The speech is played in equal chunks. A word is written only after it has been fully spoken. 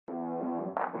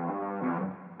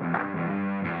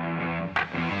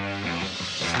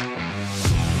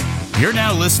You're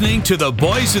now listening to the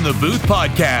Boys in the Booth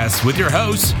podcast with your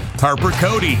hosts, Harper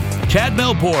Cody, Chad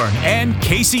Melbourne, and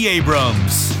Casey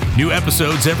Abrams. New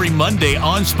episodes every Monday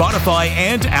on Spotify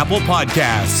and Apple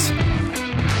Podcasts.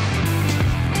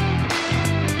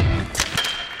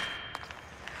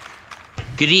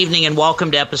 Good evening and welcome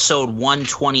to episode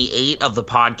 128 of the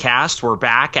podcast. We're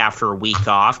back after a week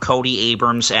off. Cody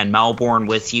Abrams and Melbourne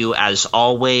with you as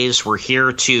always. We're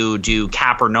here to do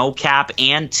cap or no cap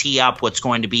and tee up what's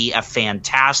going to be a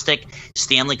fantastic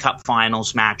Stanley Cup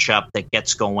Finals matchup that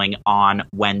gets going on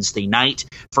Wednesday night.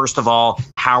 First of all,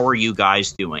 how are you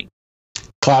guys doing?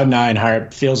 Cloud9,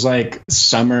 Harp. Feels like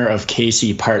summer of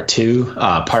Casey part 2.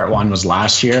 Part 1 was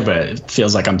last year, but it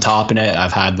feels like I'm topping it.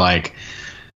 I've had like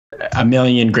a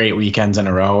million great weekends in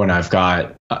a row, and I've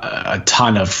got a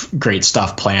ton of great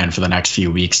stuff planned for the next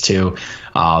few weeks too.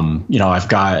 I'm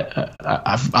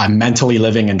mentally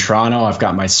living in Toronto. I've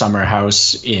got my summer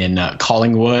house in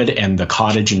Collingwood and the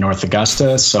cottage in North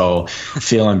Augusta. So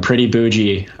feeling pretty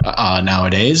bougie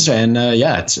nowadays. And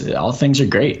all things are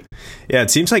great. Yeah, it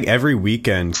seems like every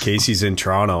weekend Casey's in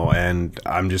Toronto, and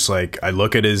I'm just like, I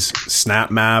look at his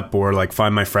Snap map or like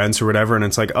find my friends or whatever, and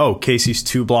it's like, oh, Casey's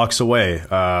 2 blocks away.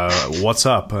 What's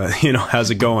up?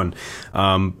 How's it going?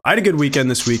 I had a good weekend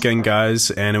this weekend,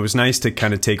 guys, and it was nice to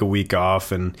kind of take a week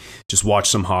off and just watch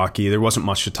some hockey. There wasn't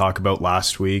much to talk about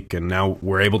last week, and now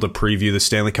we're able to preview the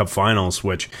Stanley Cup Finals,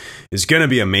 which is going to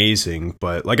be amazing.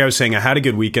 But like I was saying, I had a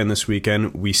good weekend this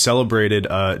weekend. We celebrated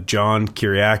John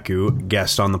Kiriakou,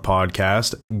 guest on the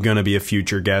podcast, going to be a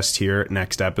future guest here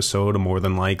next episode, more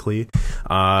than likely.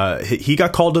 He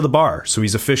got called to the bar, so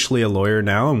he's officially a lawyer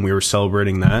now, and we were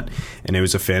celebrating that, and it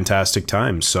was a fantastic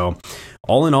time. So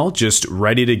all in all, just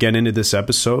ready to get into this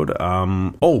episode.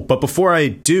 But before I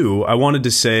do, I wanted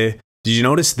to say, did you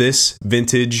notice this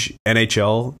vintage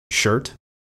NHL shirt?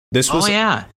 This was,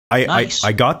 nice.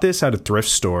 I got this at a thrift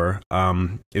store.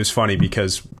 It was funny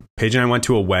because Paige and I went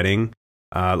to a wedding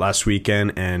last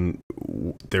weekend, and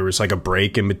there was like a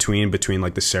break in between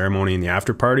like the ceremony and the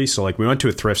after party. So like we went to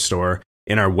a thrift store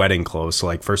in our wedding clothes. So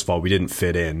like, first of all, we didn't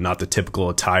fit in, not the typical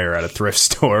attire at a thrift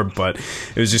store, but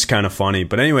it was just kind of funny.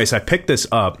 But anyways, I picked this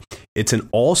up. It's an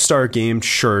All-Star Game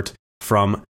shirt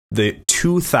from the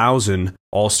 2000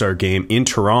 All-Star Game in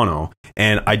Toronto.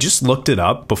 And I just looked it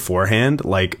up beforehand,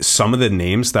 like some of the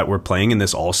names that were playing in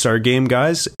this All-Star Game,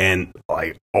 guys. And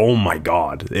like, oh my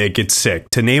God, it gets sick.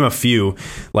 To name a few,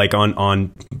 like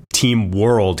on Team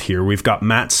World here, we've got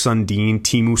Matt Sundin,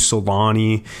 Teemu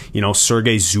Solani,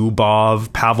 Sergei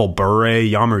Zubov, Pavel Bure,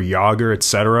 Jaromir Jagr,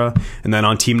 etc. And then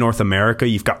on Team North America,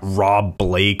 you've got Rob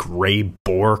Blake, Ray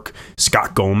Bourque,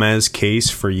 Scott Gomez, case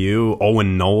for you,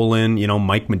 Owen Nolan,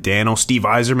 Mike Modano, Steve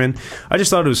Yzerman. I just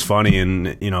thought it was funny,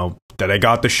 and that I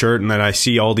got the shirt and then I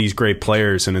see all these great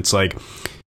players, and it's like,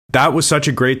 that was such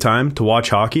a great time to watch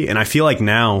hockey. And I feel like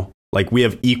now, like, we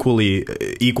have equal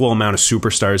amount of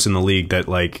superstars in the league that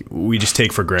like we just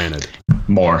take for granted.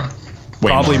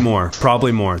 Probably more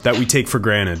that we take for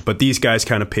granted, but these guys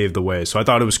kind of paved the way. So I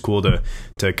thought it was cool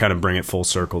to kind of bring it full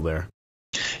circle there.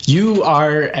 You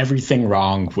are everything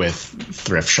wrong with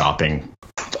thrift shopping,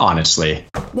 honestly.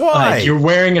 Why? Like, you're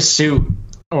wearing a suit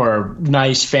or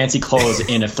nice fancy clothes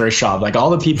in a thrift shop. Like, all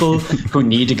the people who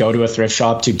need to go to a thrift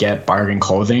shop to get bargain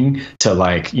clothing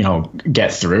to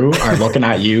get through are looking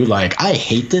at you like, I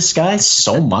hate this guy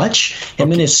so much.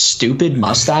 Him and his stupid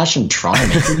mustache and Toronto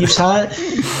Maple Leafs hat.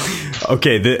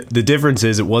 Okay, the difference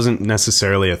is it wasn't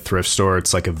necessarily a thrift store.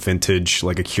 It's like a vintage,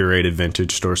 like a curated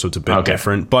vintage store, so it's a bit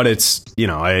different. But it's,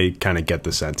 I kind of get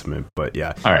the sentiment. But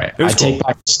yeah. All right. I take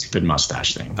back the stupid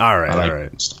mustache thing. All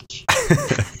right. Mustache.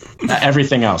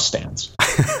 Everything else stands.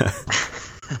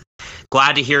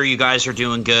 Glad to hear you guys are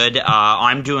doing good.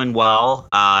 I'm doing well.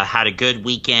 Had a good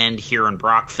weekend here in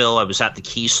Brockville. I was at the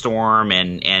Keystorm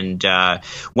and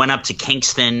went up to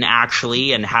Kingston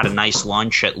actually and had a nice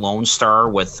lunch at Lone Star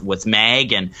with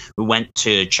Meg, and we went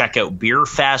to check out Beer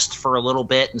Fest for a little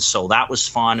bit, and so that was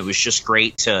fun. It was just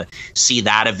great to see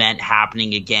that event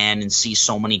happening again and see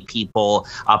so many people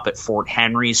up at Fort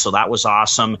Henry. So that was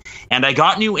awesome. And I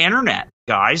got new internet,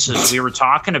 guys, as we were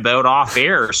talking about off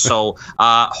air. So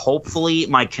hopefully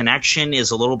my connection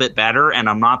is a little bit better and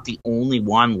I'm not the only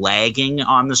one lagging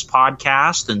on this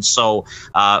podcast. And so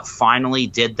finally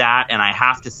did that. And I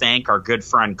have to thank our good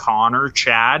friend Connor,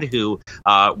 Chad, who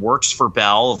works for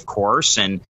Bell, of course,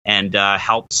 and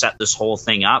helped set this whole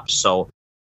thing up. So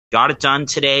got it done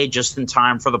today just in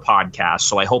time for the podcast.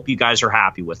 So I hope you guys are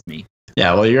happy with me.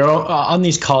 Yeah, well, you're on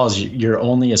these calls, you're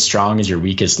only as strong as your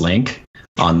weakest link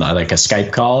on like a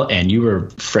Skype call, and you were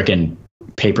freaking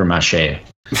paper mache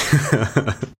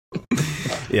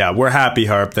Yeah, we're happy,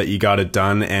 Harp, that you got it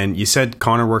done. And you said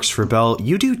Connor works for Bell.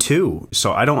 You do too.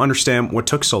 So I don't understand what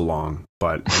took so long.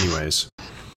 But anyways.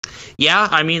 Yeah,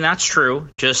 I mean, that's true.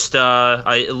 Just a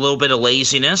little bit of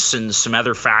laziness and some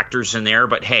other factors in there.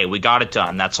 But hey, we got it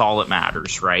done. That's all that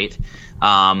matters, right?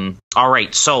 All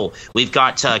right, so we've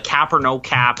got cap or no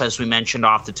cap, as we mentioned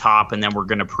off the top, and then we're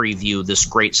going to preview this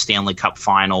great Stanley Cup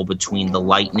final between the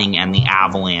Lightning and the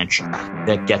Avalanche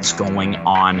that gets going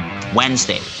on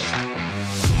Wednesday.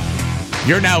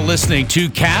 You're now listening to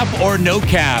Cap or No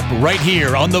Cap right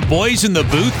here on the Boys in the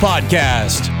Booth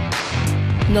podcast.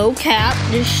 No cap,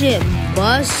 this shit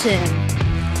bussin'.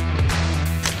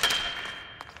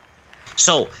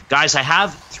 So, guys, I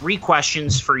have 3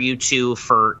 questions for you two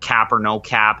for cap or no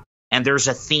cap, and there's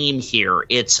a theme here.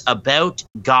 It's about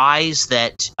guys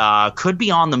that could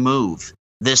be on the move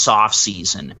this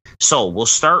offseason. So we'll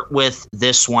start with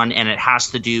this one, and it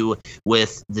has to do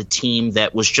with the team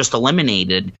that was just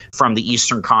eliminated from the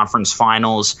Eastern Conference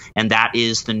Finals, and that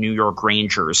is the New York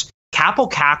Rangers.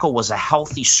 Kaapo Kakko was a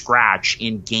healthy scratch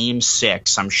in Game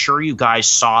 6. I'm sure you guys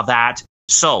saw that.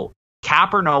 So,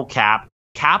 cap or no cap,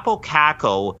 Kaapo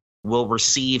Kakko will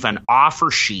receive an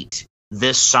offer sheet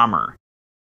this summer.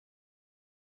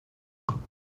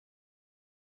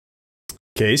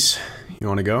 Case, you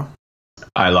want to go?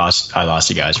 I lost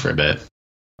you guys for a bit.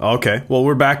 Okay, well,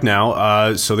 we're back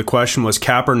now. So the question was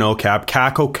cap or no cap.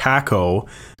 Kakko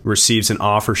receives an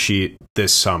offer sheet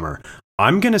this summer.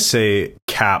 I'm going to say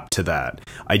cap to that.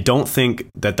 I don't think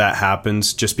that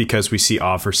happens just because we see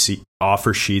offer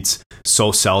sheets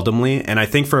so seldomly. And I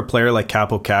think for a player like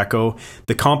Kaapo Kakko,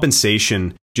 the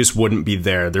compensation just wouldn't be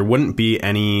there. There wouldn't be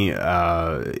any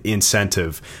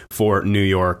incentive for New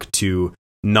York to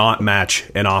not match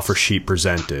an offer sheet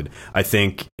presented. I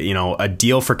think, a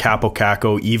deal for Kaapo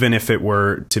Kakko, even if it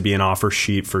were to be an offer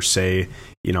sheet for, say,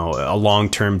 a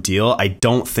long-term deal, I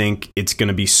don't think it's going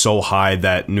to be so high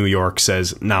that New York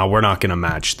says, no, we're not going to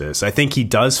match this. I think he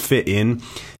does fit in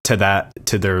to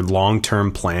their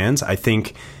long-term plans. I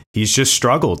think he's just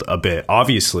struggled a bit,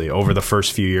 obviously, over the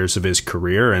first few years of his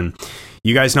career. And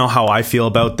you guys know how I feel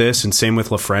about this. And same with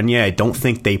Lafreniere. I don't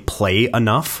think they play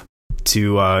enough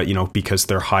to because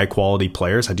they're high quality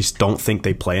players. I just don't think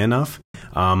they play enough.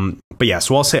 But yeah,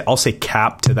 so I'll say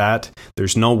cap to that.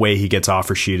 There's no way he gets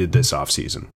offer sheeted this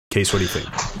offseason. Case, what do you think?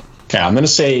 Okay, I'm going to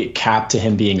say cap to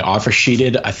him being offer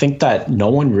sheeted. I think that no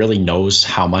one really knows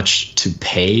how much to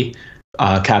pay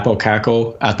Kaapo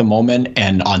Kakko at the moment,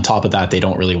 and on top of that, they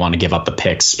don't really want to give up the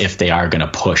picks if they are going to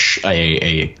push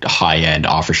a high end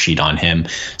offer sheet on him.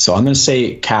 So I'm going to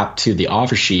say cap to the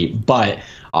offer sheet, but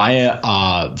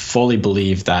I fully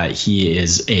believe that he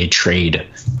is a trade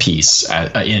piece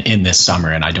in this summer,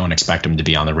 and I don't expect him to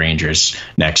be on the Rangers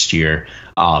next year.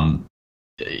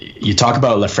 You talk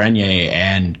about Lafreniere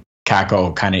and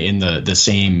Kakko kind of in the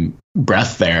same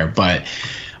breath there, but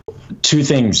two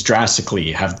things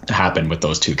drastically have happened with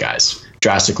those two guys.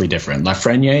 Drastically different.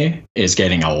 Lafreniere is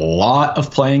getting a lot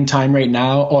of playing time right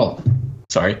now. Oh,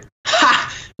 sorry.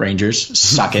 Rangers,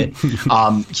 suck it.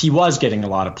 He was getting a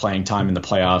lot of playing time in the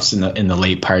playoffs in the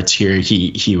late parts here.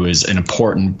 He was an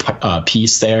important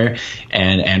piece there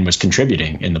and was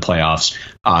contributing in the playoffs.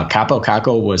 Kaapo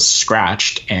Kakko was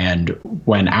scratched, and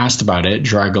when asked about it,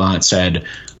 Gerard Gallant said,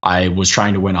 "I was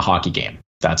trying to win a hockey game.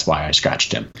 That's why I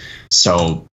scratched him."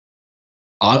 So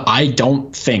I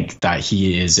don't think that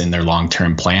he is in their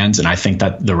long-term plans, and I think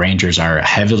that the Rangers are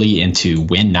heavily into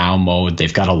win now mode.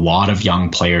 They've got a lot of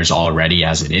young players already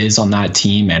as it is on that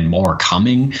team, and more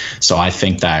coming. So I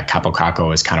think that Kaapo Kakko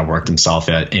has kind of worked himself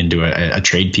into a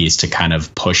trade piece to kind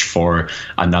of push for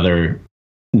another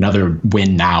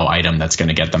win now item that's going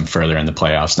to get them further in the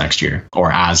playoffs next year,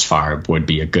 or as far would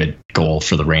be a good goal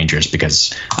for the Rangers,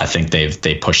 because I think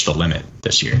they pushed the limit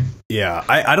this year. Yeah,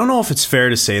 I don't know if it's fair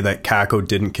to say that Kakko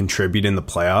didn't contribute in the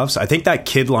playoffs. I think that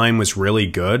kid line was really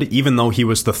good, even though he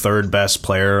was the third best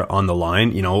player on the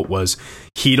line. It was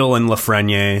Chytil and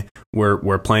Lafreniere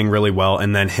were playing really well,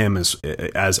 and then him as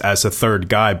a third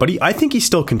guy. But I think he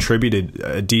still contributed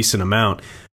a decent amount.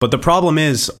 But the problem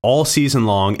is, all season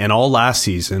long and all last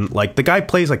season, the guy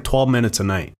plays 12 minutes a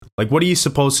night. What are you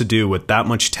supposed to do with that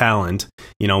much talent,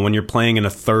 when you're playing in a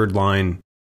third line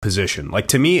position?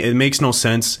 To me, it makes no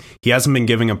sense. He hasn't been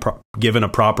given a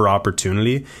proper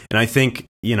opportunity. And I think,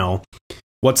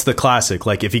 what's the classic?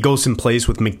 If he goes and plays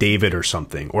with McDavid or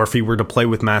something, or if he were to play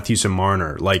with Matthews and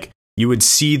Marner, You would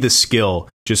see the skill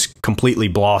just completely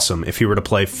blossom if he were to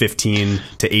play 15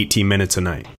 to 18 minutes a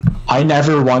night. I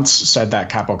never once said that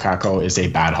Kaapo Kakko is a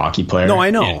bad hockey player. No, I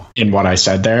know. In what I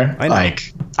said there. I know.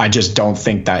 Like, I just don't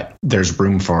think that there's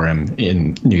room for him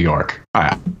in New York.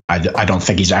 I don't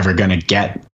think he's ever going to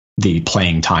get the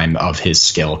playing time of his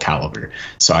skill caliber.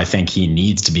 So I think he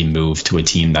needs to be moved to a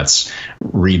team that's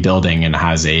rebuilding and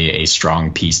has a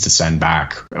strong piece to send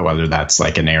back, whether that's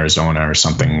like in Arizona or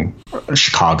something,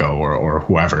 Chicago or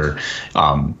whoever.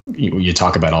 You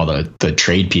talk about all the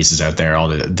trade pieces out there, all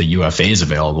the UFAs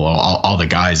available, all the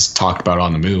guys talked about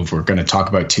on the move. We're going to talk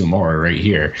about two more right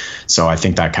here. So I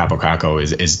think that Kaapo Kakko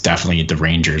is definitely the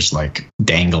Rangers like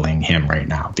dangling him right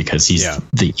now because he's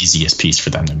the easiest piece for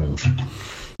them to move.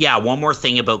 Yeah, one more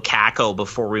thing about Kakko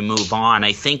before we move on.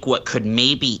 I think what could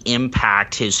maybe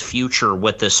impact his future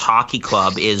with this hockey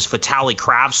club is Vitaly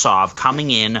Kravtsov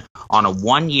coming in on a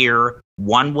 1-year,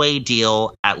 one-way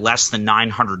deal at less than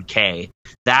 $900K.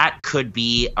 That could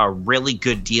be a really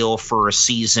good deal for a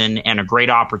season and a great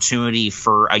opportunity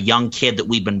for a young kid that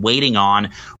we've been waiting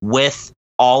on with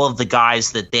all of the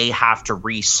guys that they have to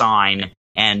re-sign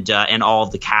and all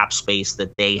of the cap space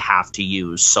that they have to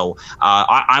use. So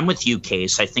I'm with you,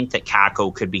 Case. I think that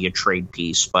Kakko could be a trade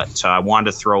piece, but I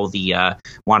wanted to throw the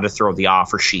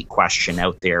offer sheet question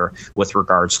out there with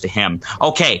regards to him.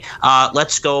 Okay,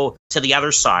 let's go to the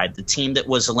other side. The team that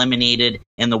was eliminated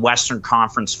in the Western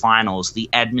Conference Finals, the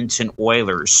Edmonton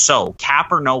Oilers. So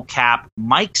cap or no cap,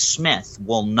 Mike Smith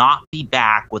will not be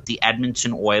back with the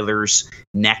Edmonton Oilers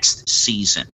next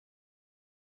season.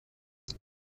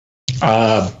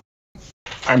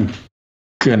 I'm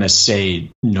gonna say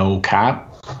no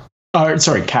cap.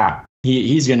 Cap.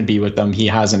 He's going to be with them. He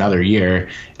has another year,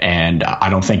 and I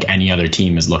don't think any other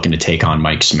team is looking to take on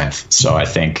Mike Smith. So I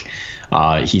think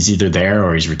he's either there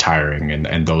or he's retiring,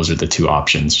 and those are the two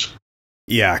options.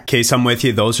 Yeah, Case, I'm with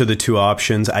you. Those are the two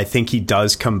options. I think he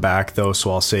does come back, though,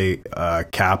 so I'll say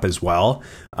cap as well.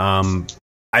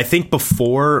 I think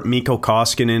before Mikko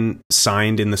Koskinen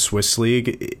signed in the Swiss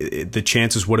League, the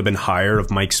chances would have been higher of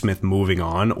Mike Smith moving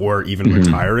on or even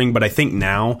retiring. But I think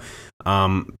now,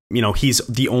 he's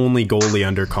the only goalie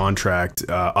under contract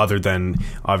other than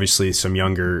obviously some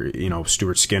younger,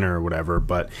 Stuart Skinner or whatever.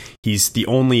 But he's the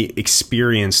only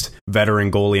experienced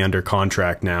veteran goalie under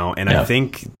contract now. And I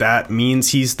think that means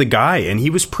he's the guy. And he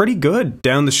was pretty good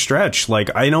down the stretch. Like,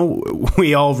 I know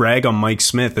we all rag on Mike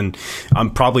Smith, and I'm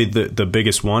probably the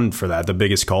biggest one for that, the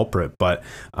biggest culprit. But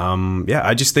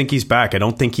I just think he's back. I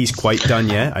don't think he's quite done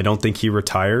yet. I don't think he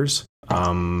retires.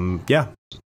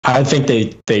 I think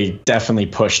they definitely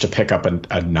push to pick up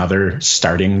another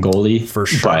starting goalie for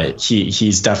sure. But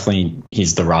he's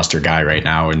the roster guy right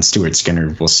now, and Stuart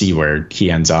Skinner, we'll see where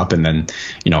he ends up, and then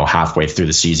halfway through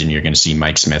the season you're going to see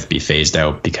Mike Smith be phased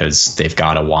out because they've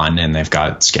got a one and they've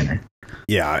got Skinner.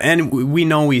 Yeah, and we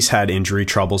know he's had injury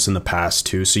troubles in the past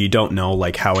too, so you don't know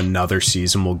like how another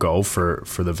season will go for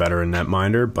the veteran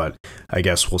netminder, but I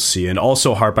guess we'll see. And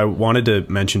also, Harp, I wanted to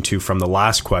mention too from the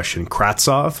last question,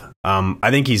 Kravtsov. I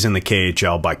think he's in the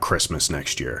KHL by Christmas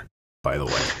next year, by the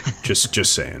way.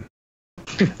 just saying.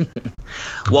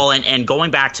 Well, and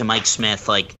going back to Mike Smith,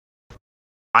 like,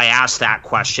 I asked that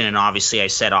question, and obviously I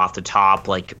said off the top,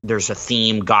 like, there's a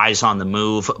theme, guys on the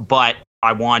move, but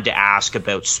I wanted to ask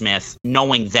about Smith,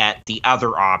 knowing that the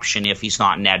other option, if he's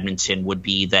not in Edmonton, would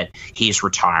be that he's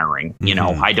retiring.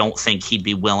 I don't think he'd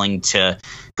be willing to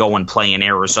go and play in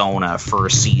Arizona for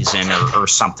a season or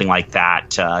something like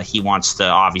that. He wants to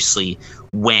obviously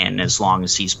win as long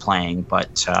as he's playing,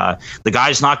 but the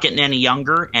guy's not getting any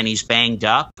younger and he's banged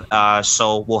up.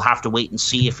 So we'll have to wait and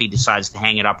see if he decides to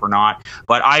hang it up or not.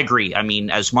 But I agree. I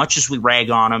mean, as much as we rag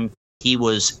on him, he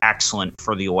was excellent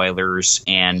for the Oilers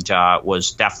and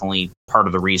was definitely part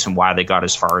of the reason why they got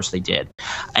as far as they did.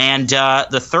 And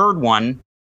the third one,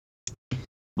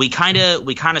 we kind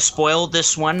of spoiled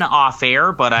this one off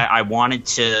air, but I wanted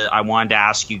to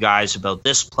ask you guys about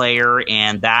this player,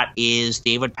 and that is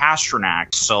David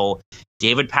Pastrnak. So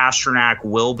David Pastrnak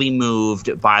will be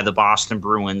moved by the Boston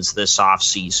Bruins this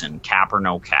offseason. Cap or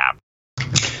no cap?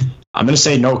 I'm going to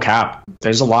say no cap.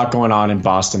 There's a lot going on in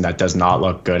Boston that does not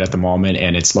look good at the moment,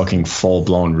 and it's looking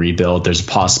full-blown rebuild. There's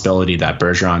a possibility that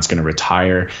Bergeron's going to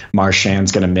retire.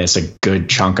 Marchand's going to miss a good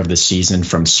chunk of the season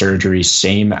from surgery,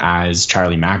 same as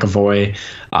Charlie McAvoy.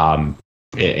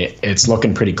 It's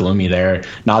looking pretty gloomy there,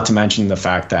 not to mention the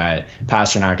fact that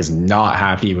Pastrnak is not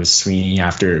happy with Sweeney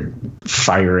after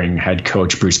firing head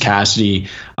coach Bruce Cassidy.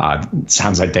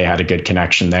 Sounds like they had a good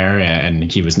connection there, and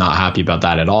he was not happy about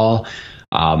that at all.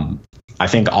 I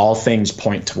think all things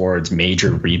point towards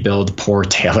major rebuild. Poor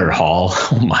Taylor Hall.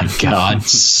 Oh my God,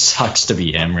 sucks to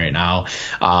be him right now.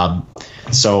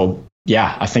 So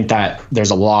yeah, I think that there's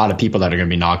a lot of people that are going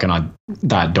to be knocking on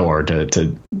that door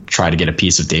to try to get a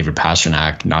piece of David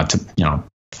Pastrnak. Not to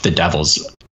the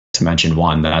Devils, to mention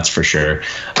one, that's for sure.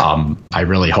 I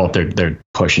really hope they're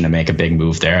pushing to make a big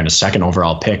move there, and a second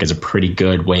overall pick is a pretty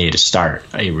good way to start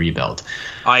a rebuild.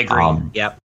 I agree.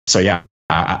 Yep. So yeah,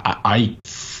 I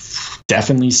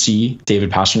definitely see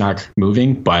David Pastrnak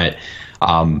moving, but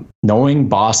knowing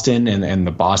Boston and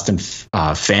the Boston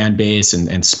fan base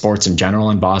and sports in general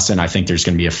in Boston, I think there's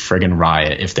going to be a friggin'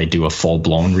 riot if they do a full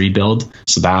blown rebuild.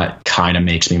 So that kind of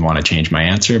makes me want to change my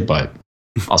answer, but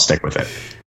I'll stick with it.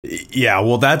 Yeah,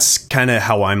 well, that's kind of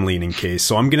how I'm leaning, Case.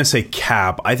 So I'm going to say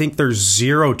Cap. I think there's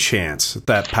zero chance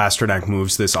that Pastrnak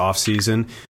moves this offseason.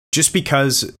 Just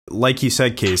because, like you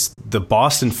said, Case, the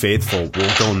Boston faithful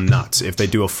will go nuts if they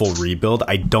do a full rebuild.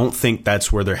 I don't think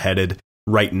that's where they're headed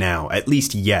right now, at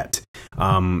least yet.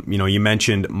 You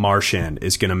mentioned Marchand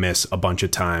is going to miss a bunch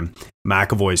of time.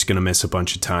 McAvoy is going to miss a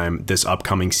bunch of time this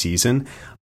upcoming season.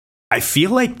 I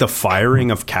feel like the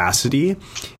firing of Cassidy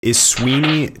is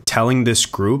Sweeney telling this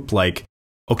group, like,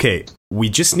 okay, we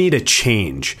just need a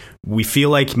change. We feel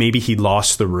like maybe he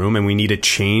lost the room and we need a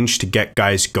change to get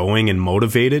guys going and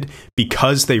motivated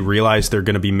because they realize they're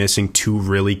going to be missing two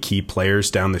really key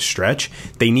players down the stretch.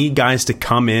 They need guys to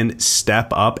come in,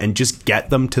 step up, and just get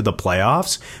them to the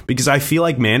playoffs because I feel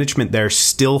like management there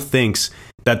still thinks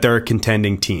that they're a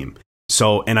contending team.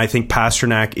 So, and I think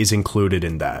Pastrnak is included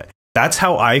in that. That's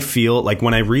how I feel. Like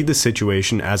when I read the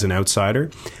situation as an outsider,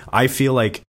 I feel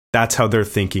like that's how they're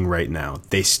thinking right now.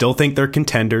 They still think they're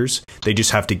contenders. They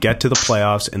just have to get to the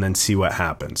playoffs and then see what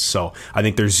happens. So I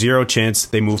think there's zero chance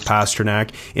they move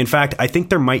Pastrnak. In fact, I think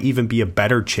there might even be a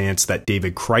better chance that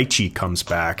David Krejci comes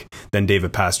back than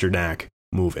David Pastrnak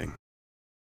moving.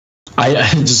 I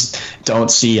just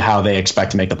don't see how they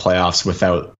expect to make the playoffs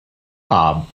without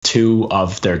two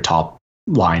of their top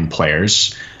line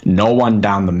players, no one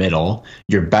down the middle,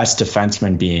 your best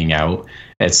defenseman being out.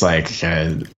 It's like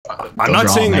I'm not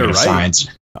saying they're right. Signs.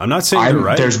 I'm not saying they're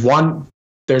right.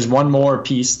 There's one more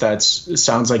piece that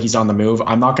sounds like he's on the move.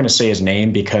 I'm not going to say his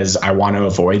name because I want to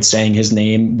avoid saying his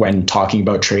name when talking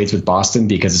about trades with Boston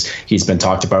because he's been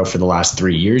talked about for the last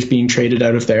 3 years being traded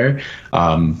out of there.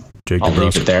 Jake I'll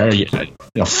leave it there.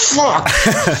 Fuck.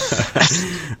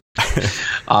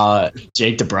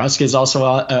 Jake DeBrusk is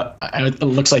also it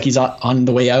looks like he's on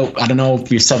the way out. I don't know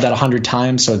if we've said that 100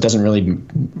 times, so it doesn't really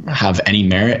have any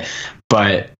merit.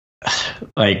 But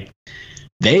like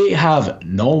they have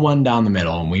no one down the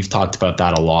middle, and we've talked about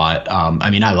that a lot.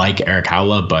 I mean, I like Eric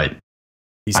Howla, but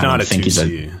he's not a 2C. He's a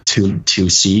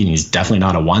 2C, and he's definitely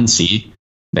not a 1C.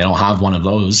 They don't have one of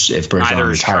those. If Bergeron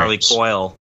neither is Charlie retires.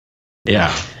 Coyle.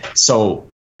 Yeah. So,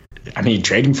 I mean,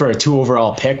 trading for a 2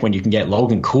 overall pick when you can get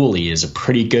Logan Cooley is a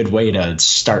pretty good way to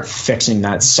start fixing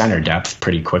that center depth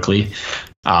pretty quickly.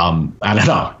 I don't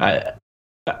know.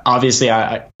 Obviously,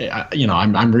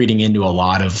 I'm reading into a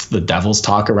lot of the Devils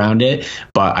talk around it,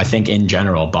 but I think in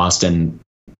general, Boston,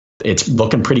 it's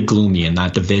looking pretty gloomy in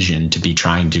that division to be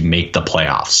trying to make the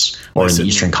playoffs or in the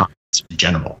Eastern Conference in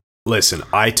general. Listen,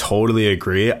 I totally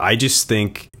agree. I just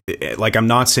think, like, I'm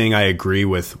not saying I agree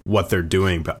with what they're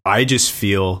doing, but I just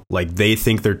feel like they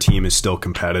think their team is still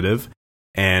competitive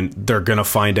and they're going to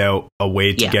find out a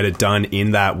way to get it done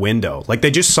in that window. Like,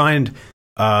 they just signed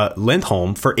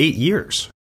Lindholm for 8 years.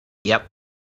 Yep.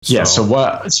 So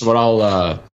what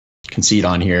I'll concede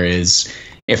on here is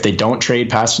if they don't trade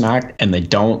Pastrnak and they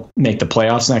don't make the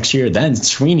playoffs next year, then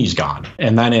Sweeney's gone.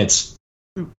 And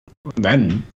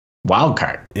then wild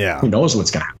card. Yeah. Who knows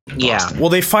what's going to happen? Yeah. Well,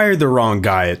 they fired the wrong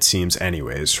guy, it seems,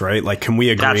 anyways, right? Like, can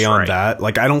we agree on that?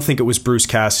 Like, I don't think it was Bruce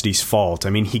Cassidy's fault. I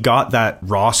mean, he got that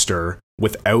roster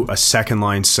without a second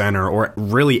line center or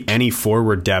really any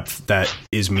forward depth that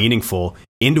is meaningful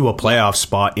into a playoff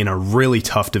spot in a really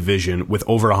tough division with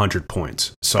over 100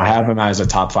 points. So I have him as a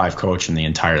top 5 coach in the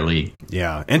entire league.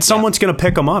 Yeah. And someone's going to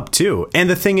pick him up too. And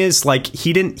the thing is, like,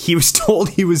 he was told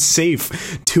he was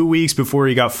safe 2 weeks before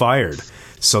he got fired.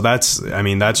 So that's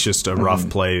just a rough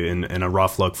play and a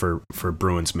rough look for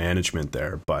Bruins management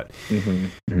there. But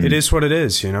it is what it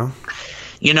is, you know?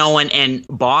 You know, and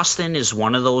Boston is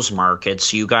one of those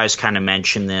markets. You guys kind of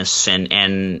mentioned this,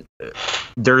 and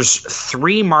there's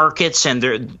 3 markets,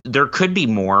 and there could be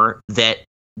more that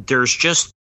there's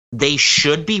just they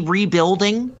should be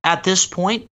rebuilding at this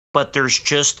point, but there's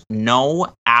just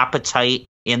no appetite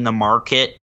in the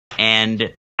market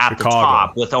and at the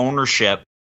top with ownership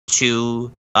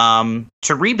to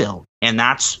rebuild, and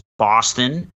that's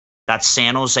Boston, That's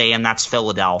San Jose and that's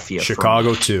Philadelphia.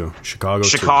 Chicago too.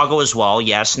 Chicago as well.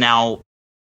 Yes. Now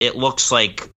it looks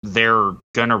like they're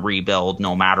gonna rebuild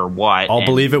no matter what. I'll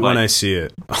believe it when I see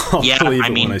it.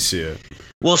 When I see it.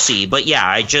 We'll see. But yeah,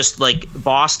 I just like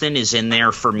Boston is in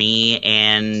there for me,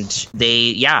 and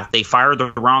they fired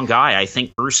the wrong guy. I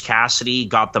think Bruce Cassidy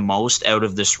got the most out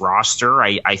of this roster.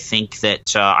 I think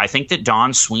that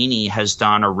Don Sweeney has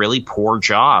done a really poor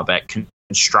job at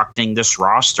constructing this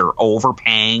roster,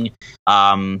 overpaying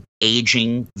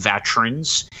aging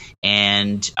veterans,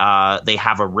 and they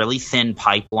have a really thin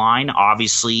pipeline.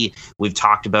 Obviously, we've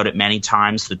talked about it many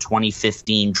times. The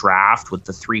 2015 draft with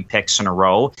the 3 picks in a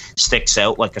row sticks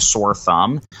out like a sore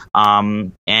thumb.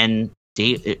 And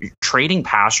trading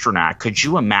Pastrnak, could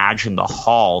you imagine the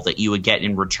haul that you would get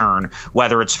in return,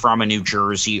 whether it's from a New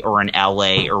Jersey or an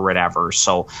LA or whatever?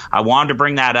 So I wanted to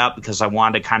bring that up because I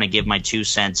wanted to kind of give my 2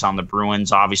 cents on the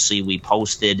Bruins. Obviously, we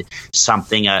posted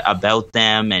something about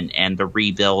them and the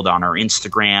rebuild on our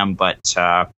Instagram, but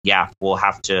we'll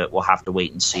have to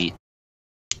wait and see.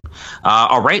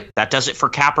 All right, that does it for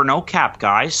Cap or No Cap,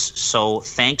 guys. So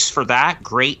thanks for that.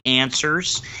 Great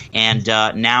answers. And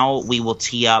now we will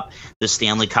tee up the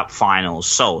Stanley Cup Finals.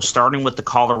 So starting with the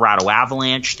Colorado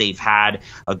Avalanche, they've had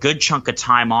a good chunk of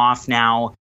time off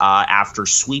now after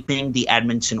sweeping the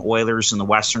Edmonton Oilers in the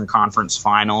Western Conference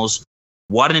Finals.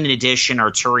 What an addition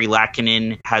Artturi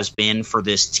Lehkonen has been for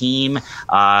this team.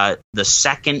 The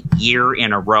second year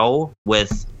in a row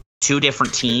with 2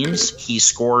 different teams. He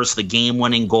scores the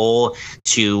game-winning goal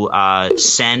to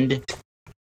send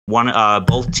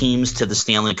both teams to the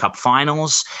Stanley Cup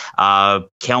Finals.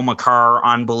 Cale Makar,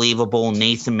 unbelievable.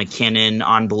 Nathan MacKinnon,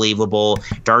 unbelievable.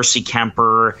 Darcy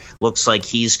Kemper looks like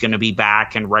he's going to be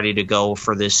back and ready to go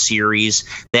for this series.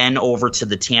 Then over to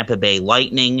the Tampa Bay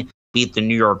Lightning. Beat the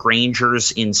New York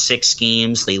Rangers in 6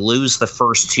 games. They lose the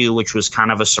first 2, which was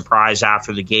kind of a surprise out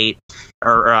of the gate.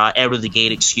 And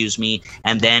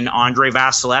then Andrei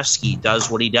Vasilevsky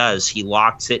does what he does. He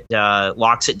locks it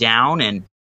down, and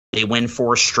they win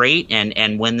 4 straight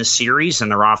and win the series,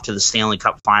 and they're off to the Stanley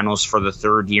Cup Finals for the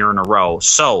 3rd year in a row.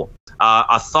 So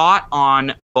a thought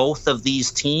on both of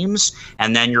these teams,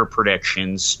 and then your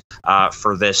predictions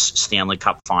for this Stanley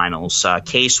Cup Finals.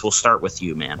 Case, we'll start with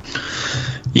you, man.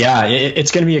 Yeah,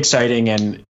 it's going to be exciting,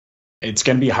 and it's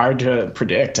going to be hard to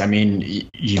predict. I mean,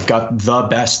 you've got the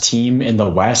best team in the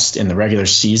West in the regular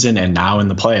season and now in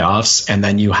the playoffs, and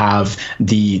then you have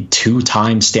the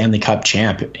 2-time Stanley Cup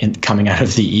champ coming out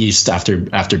of the East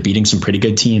after beating some pretty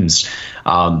good teams.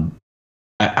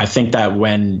 I think that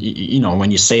when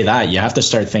you say that, you have to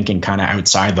start thinking kind of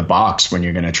outside the box when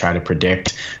you're going to try to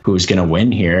predict who's going to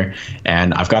win here.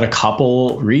 And I've got a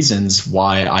couple reasons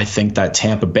why I think that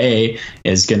Tampa Bay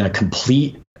is going to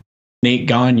complete Nate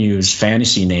Gagne's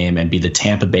fantasy name and be the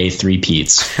Tampa Bay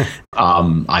Three-Peats.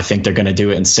 I think they're going to do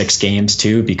it in 6 games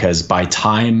too, because by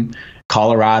time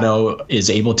Colorado is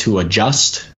able to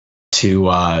adjust to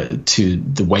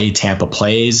the way Tampa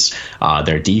plays,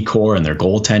 their decor and their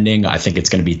goaltending, I think it's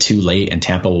going to be too late, and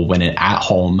Tampa will win it at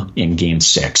home in Game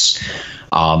 6.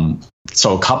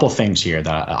 So a couple things here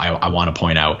that I want to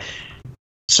point out.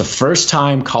 It's the first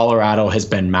time Colorado has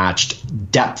been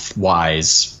matched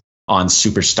depth-wise on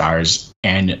superstars,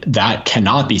 and that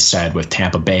cannot be said with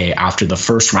Tampa Bay after the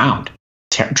first round.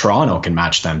 Toronto can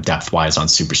match them depth-wise on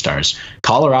superstars.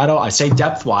 Colorado, I say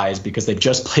depth-wise because they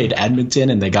just played Edmonton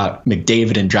and they got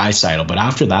McDavid and Draisaitl. But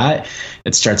after that,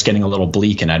 it starts getting a little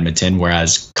bleak in Edmonton,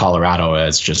 whereas Colorado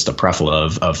is just a plethora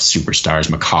of superstars,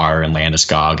 Makar and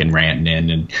Landeskog and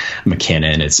Rantanen and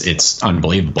McKinnon. It's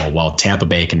unbelievable. Well, Tampa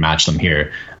Bay can match them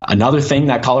here. Another thing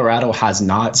that Colorado has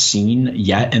not seen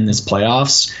yet in this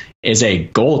playoffs is a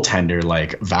goaltender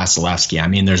like Vasilevsky. I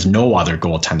mean, there's no other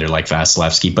goaltender like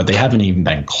Vasilevsky, but they haven't even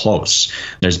been close.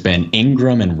 There's been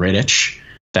Ingram and Rittich,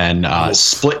 then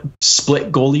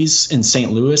split goalies in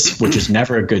St. Louis, which is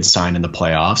never a good sign in the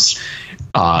playoffs.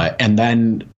 And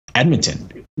then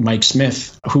Edmonton, Mike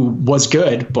Smith, who was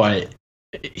good, but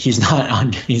he's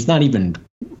not even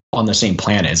on the same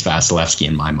planet as Vasilevsky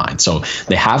in my mind. So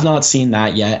they have not seen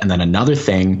that yet. And then another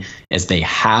thing is they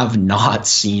have not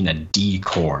seen a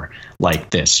D-core like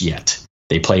this yet.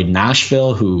 They played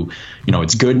Nashville, who,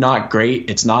 it's good, not great.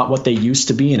 It's not what they used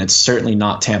to be, and it's certainly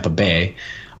not Tampa Bay.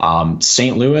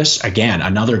 St. Louis, again,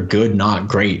 another good, not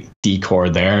great D-core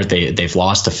there. They've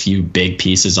lost a few big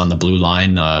pieces on the blue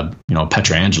line.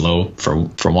 Pietrangelo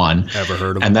for one. Ever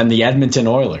heard of him? And then the Edmonton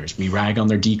Oilers. We rag on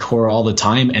their D-core all the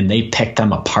time, and they picked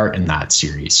them apart in that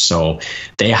series. So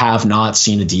they have not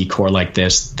seen a D-core like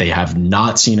this. They have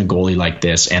not seen a goalie like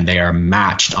this, and they are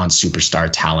matched on superstar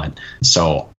talent.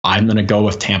 So I'm going to go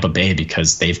with Tampa Bay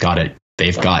because they've got it.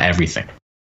 They've got everything.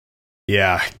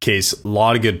 Yeah, Case, a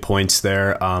lot of good points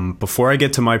there. Before I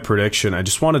get to my prediction, I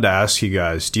just wanted to ask you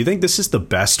guys, do you think this is the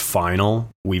best final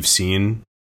we've seen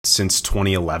since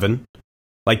 2011?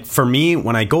 Like, for me,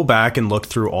 when I go back and look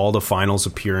through all the finals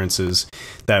appearances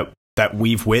that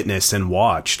we've witnessed and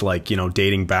watched, like, you know,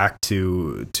 dating back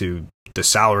to the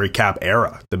salary cap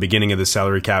era, the beginning of the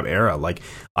salary cap era, like,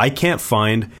 I can't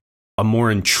find a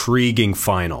more intriguing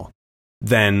final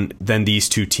than these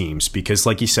two teams, because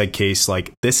like you said, Case,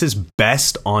 like, this is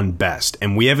best on best,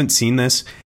 and we haven't seen this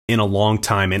in a long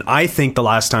time. And I think the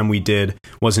last time we did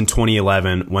was in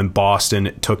 2011 when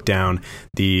Boston took down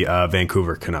the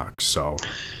Vancouver Canucks. So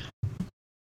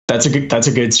that's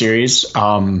a good series.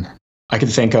 I can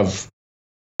think of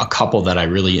a couple that I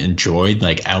really enjoyed,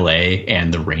 like LA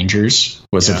and the Rangers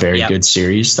was a very good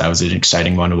series. That was an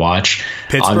exciting one to watch.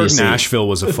 Pittsburgh, Nashville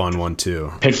was a fun one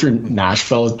too. Pittsburgh,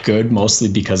 Nashville, good mostly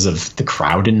because of the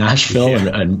crowd in Nashville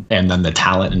and then the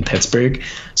talent in Pittsburgh.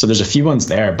 So there's a few ones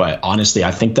there, but honestly,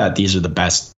 I think that these are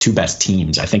the two best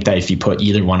teams. I think that if you put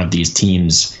either one of these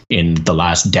teams in the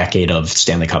last decade of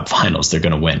Stanley Cup finals, they're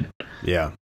going to win.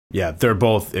 Yeah. Yeah. They're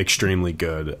both extremely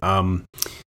good.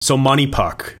 So Money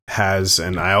Puck has,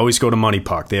 and I always go to Money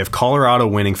Puck, they have Colorado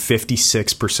winning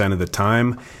 56% of the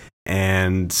time.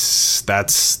 And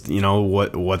that's, you know,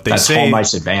 what they say. That's home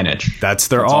ice advantage. That's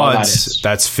their odds.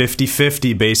 That's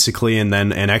 50-50 basically, and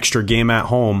then an extra game at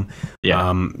home.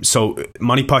 Yeah. So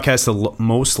Money Puck has the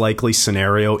most likely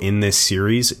scenario in this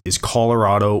series is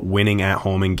Colorado winning at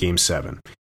home in Game 7.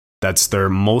 That's their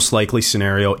most likely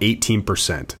scenario,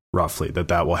 18% roughly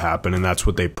that will happen, and that's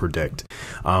what they predict.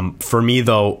 For me,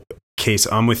 though, Case,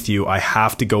 I'm with you. I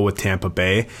have to go with Tampa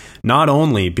Bay, not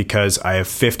only because I have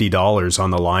 $50 on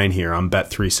the line here on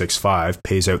Bet365,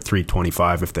 pays out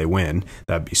 $325 if they win.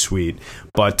 That'd be sweet.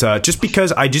 But just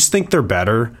because I just think they're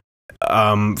better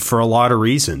for a lot of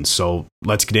reasons. So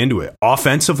let's get into it.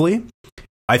 Offensively,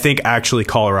 I think actually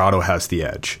Colorado has the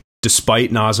edge. Despite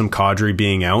Nazem Kadri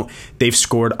being out, they've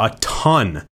scored a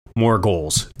ton more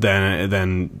goals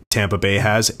than Tampa Bay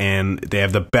has, and they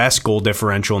have the best goal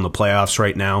differential in the playoffs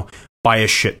right now by a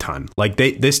shit ton. Like,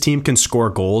 this team can score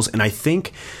goals, and I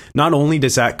think not only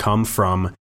does that come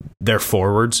from their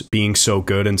forwards being so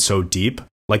good and so deep,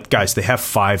 like, guys, they have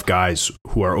 5 guys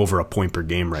who are over a point per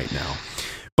game right now.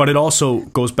 But it also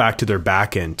goes back to their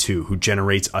back end too, who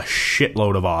generates a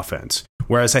shitload of offense.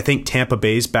 Whereas I think Tampa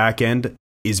Bay's back end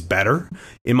is better,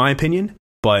 in my opinion,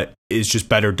 but is just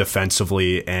better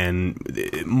defensively and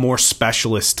more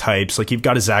specialist types. Like, you've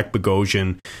got a Zach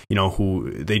Bogosian, you know, who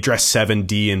they dress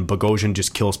 7D, and Bogosian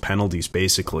just kills penalties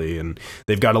basically. And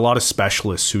they've got a lot of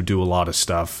specialists who do a lot of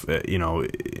stuff, you know,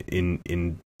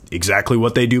 in exactly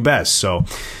what they do best. So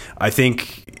I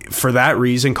think for that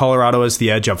reason, Colorado has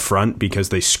the edge up front because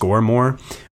they score more.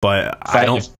 But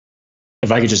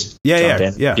if I could just jump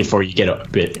in before you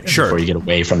get before you get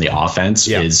away from the offense,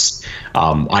 is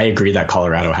I agree that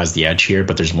Colorado has the edge here,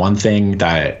 but there's one thing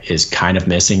that is kind of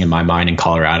missing in my mind in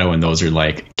Colorado, and those are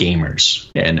like gamers,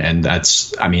 and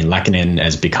that's, I mean, Lehkonen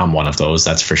has become one of those,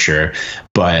 that's for sure,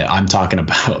 but I'm talking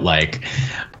about like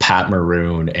Pat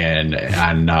Maroon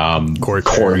and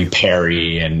Corey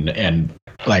Perry and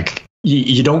like.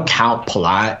 You don't count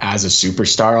Palat as a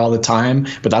superstar all the time,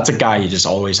 but that's a guy you just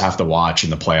always have to watch in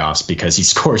the playoffs because he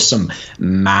scores some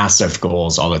massive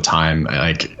goals all the time.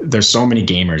 Like, there's so many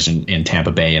gamers in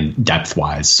Tampa Bay and depth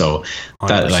wise. So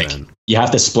that 100%. Like, you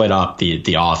have to split up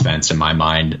the offense in my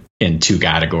mind in 2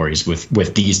 categories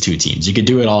with these 2 teams. You could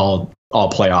do it all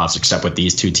playoffs, except with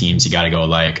these 2 teams, you got to go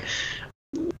like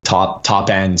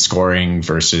top end scoring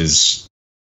versus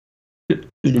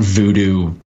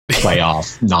voodoo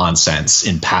playoff nonsense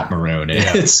in Pat Maroon.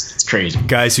 It's crazy.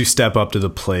 Guys who step up to the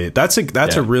plate. That's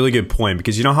a really good point,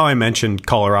 because you know how I mentioned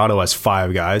Colorado has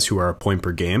 5 guys who are a point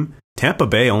per game? Tampa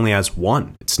Bay only has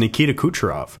 1. It's Nikita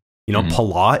Kucherov. You know,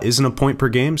 Palat isn't a point per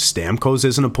game. Stamkos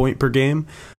isn't a point per game.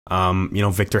 You know,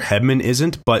 Victor Hedman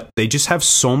isn't, but they just have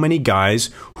so many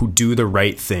guys who do the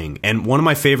right thing. And one of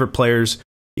my favorite players,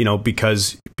 you know,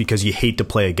 because you hate to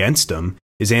play against him,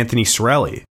 is Anthony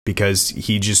Cirelli, because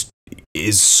he just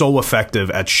is so effective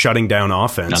at shutting down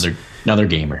offense. Another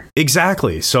gamer.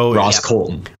 Exactly. So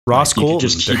Colton. Colton.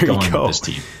 Just keep going with this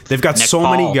team. They've got Nick so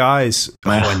Paul. many guys.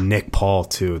 And Nick Paul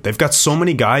too. They've got so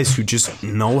many guys who just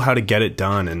know how to get it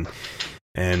done.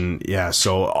 And yeah,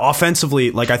 so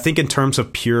offensively, like, I think in terms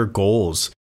of pure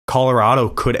goals, Colorado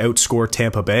could outscore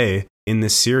Tampa Bay in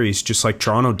this series, just like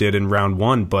Toronto did in round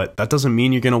 1, but that doesn't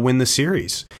mean you're going to win the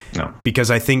series. No.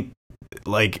 Because I think,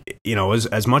 like, you know,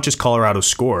 as much as Colorado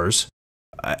scores,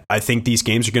 I think these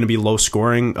games are going to be low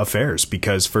scoring affairs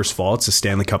because, first of all, it's a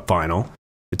Stanley Cup final.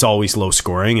 It's always low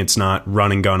scoring. It's not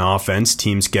run and gun offense.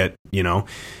 Teams get,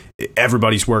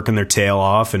 everybody's working their tail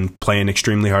off and playing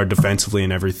extremely hard defensively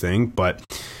and everything. But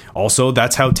also,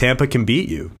 that's how Tampa can beat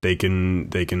you. They can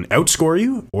outscore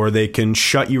you, or they can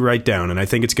shut you right down. And I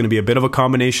think it's going to be a bit of a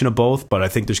combination of both, but I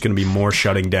think there's going to be more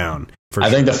shutting down. I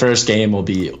think the first game will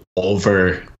be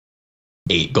over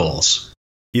 8 goals.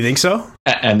 You think so?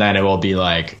 And then it will be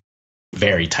like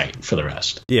very tight for the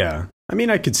rest. Yeah. I mean,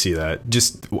 I could see that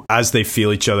just as they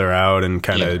feel each other out and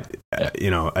kind of,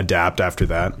 adapt after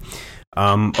that.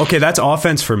 Okay, that's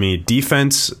offense for me.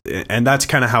 Defense, and that's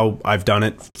kind of how I've done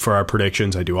it for our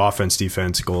predictions. I do offense,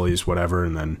 defense, goalies, whatever,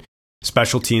 and then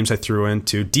special teams I threw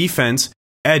into. Defense,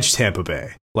 edge Tampa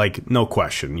Bay. Like, no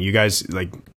question. You guys,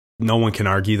 like, no one can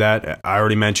argue that. I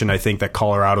already mentioned I think that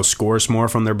Colorado scores more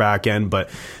from their back end, but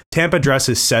Tampa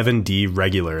addresses 7D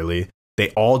regularly. They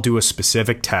all do a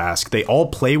specific task. They all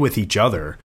play with each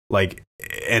other. Like,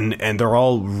 and they're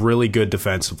all really good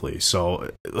defensively.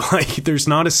 So, like, there's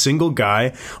not a single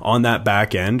guy on that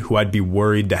back end who I'd be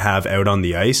worried to have out on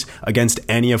the ice against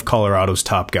any of Colorado's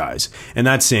top guys. And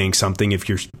that's saying something if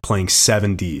you're playing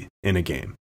 7D in a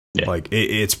game. Yeah. Like,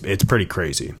 it's pretty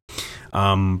crazy.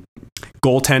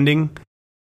 Goaltending,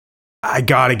 I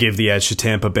gotta give the edge to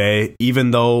Tampa Bay,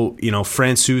 even though,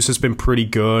 Francouz has been pretty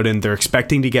good and they're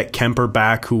expecting to get Kemper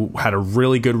back, who had a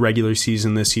really good regular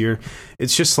season this year.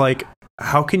 It's just like,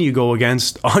 how can you go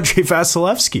against Andrei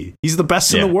Vasilevsky? He's the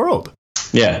best in the world.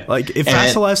 Yeah. Like, if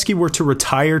Vasilevsky were to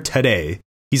retire today,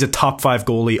 he's a top 5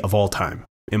 goalie of all time,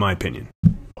 in my opinion.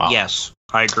 Wow. Yes,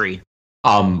 I agree.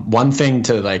 One thing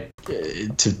to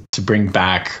bring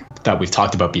back that we've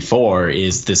talked about before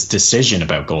is this decision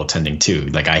about goaltending too.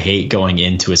 Like, I hate going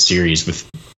into a series with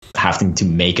having to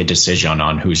make a decision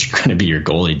on who's going to be your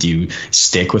goalie. Do you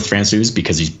stick with Francouz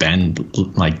because he's been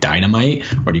like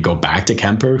dynamite, or do you go back to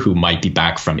Kemper, who might be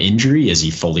back from injury? Is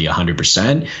he fully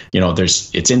 100%?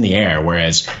 It's in the air.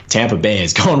 Whereas Tampa Bay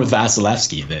is going with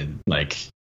Vasilevsky. That, like,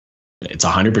 it's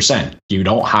 100%. You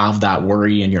don't have that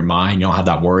worry in your mind. You don't have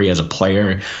that worry as a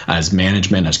player, as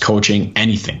management, as coaching,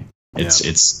 anything.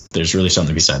 There's really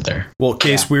something to be said there. Well,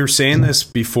 Case, we were saying this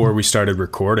before we started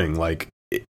recording. Like,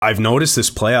 I've noticed this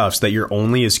playoffs that you're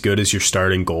only as good as your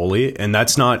starting goalie. And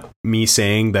that's not me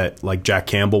saying that, like, Jack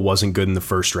Campbell wasn't good in the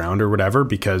first round or whatever,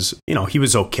 because, he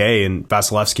was okay and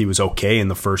Vasilevsky was okay in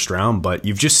the first round. But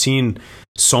you've just seen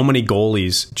so many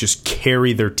goalies just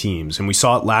carry their teams. And we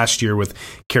saw it last year with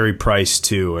Carey Price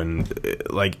too. And,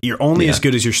 like, you're only as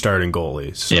good as your starting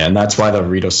goalies. So. Yeah, and that's why the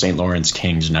Rito St. Lawrence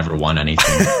Kings never won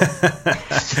anything.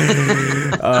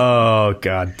 Oh,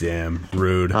 goddamn.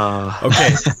 Rude.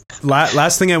 Okay.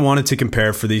 Last thing I wanted to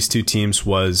compare for these two teams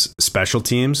was special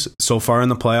teams so far in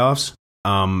the playoffs.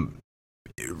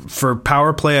 For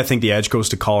power play, I think the edge goes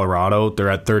to Colorado. They're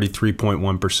at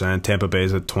 33.1%. Tampa Bay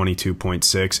is at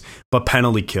 22.6%. But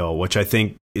penalty kill, which I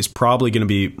think is probably going to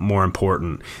be more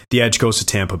important, the edge goes to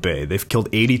Tampa Bay. They've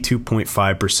killed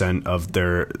 82.5% of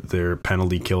their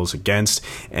penalty kills against,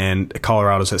 and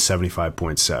Colorado's at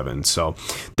 75.7%. So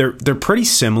they're pretty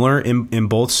similar in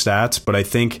both stats, but I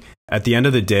think at the end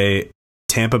of the day,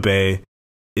 Tampa Bay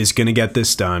is going to get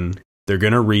this done. They're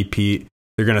going to repeat.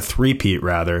 They're going to three-peat,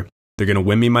 rather. They're going to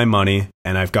win me my money,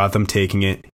 and I've got them taking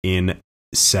it in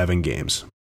 7 games.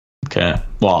 Okay.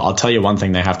 Well, I'll tell you one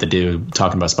thing they have to do,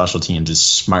 talking about special teams, is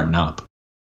smarten up.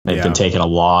 They've been taking a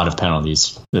lot of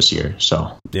penalties this year.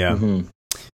 So yeah,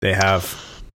 they have.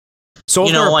 So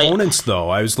their opponents, though,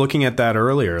 I was looking at that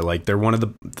earlier. Like, they're one of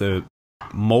the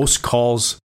most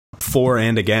calls for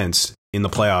and against in the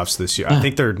playoffs this year. I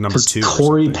think they're number 2.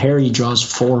 Corey Perry draws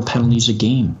 4 penalties a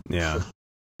game. Yeah.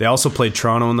 They also played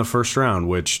Toronto in the first round,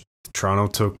 which Toronto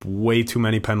took way too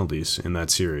many penalties in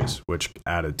that series, which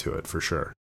added to it for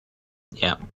sure.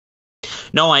 Yeah.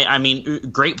 No, I mean,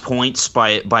 great points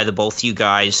by the both you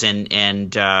guys,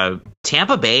 and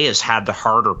Tampa Bay has had the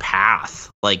harder path.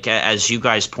 Like, as you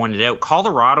guys pointed out,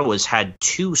 Colorado has had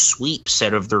 2 sweeps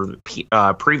out of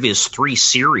their previous 3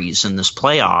 series in this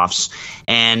playoffs,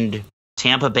 and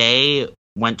Tampa Bay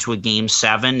went to a game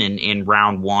 7 in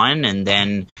round 1, and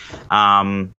then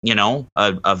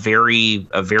a very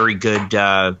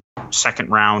good second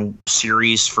round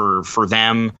series for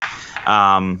them.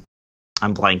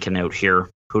 I'm blanking out here.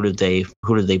 Who did they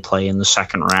play in the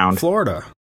second round? Florida.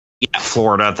 Yeah,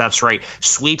 Florida. That's right.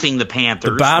 Sweeping the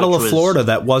Panthers. The Battle of Florida.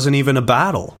 That wasn't even a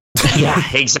battle. Yeah,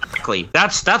 exactly.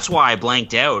 That's why I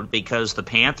blanked out, because the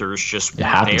Panthers just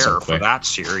weren't there for that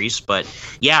series. But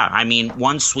yeah, I mean,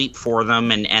 1 sweep for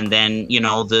them, and then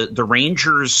the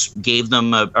Rangers gave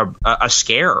them a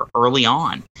scare early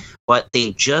on, but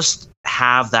they just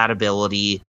have that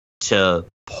ability to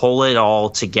pull it all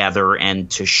together and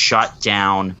to shut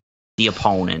down the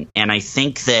opponent. And I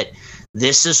think that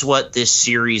this is what this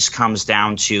series comes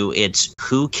down to. It's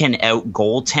who can out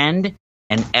goaltend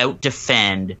and out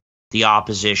defend the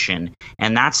opposition.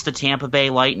 And that's the Tampa Bay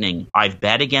Lightning. I've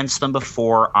bet against them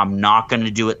before. I'm not going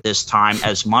to do it this time.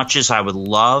 As much as I would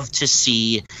love to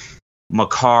see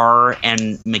Makar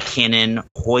and McKinnon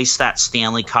hoist that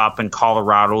Stanley Cup in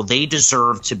Colorado, they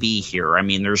deserve to be here. I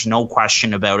mean, there's no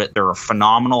question about it. They're a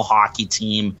phenomenal hockey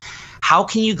team. How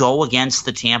can you go against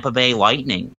the Tampa Bay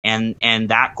Lightning and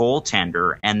that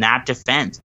goaltender and that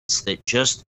defense that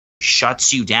just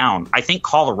shuts you down? I think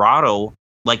Colorado,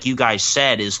 like you guys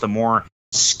said, is the more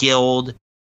skilled,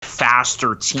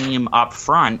 faster team up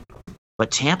front,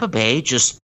 but Tampa Bay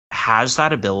just has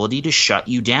that ability to shut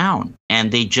you down,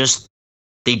 and they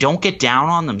don't get down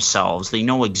on themselves. They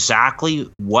know exactly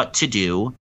what to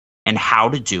do and how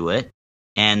to do it.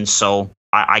 And so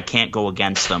I can't go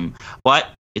against them. But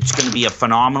it's going to be a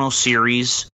phenomenal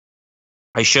series.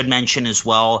 I should mention as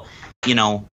well,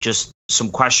 just some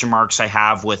question marks I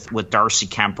have with Darcy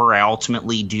Kemper. I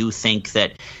ultimately do think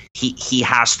that he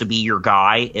has to be your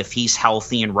guy. If he's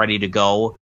healthy and ready to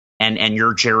go, and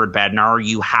you're Jared Bednar,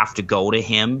 you have to go to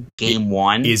him game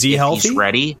one. Is he healthy? He's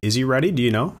ready. Is he ready? Do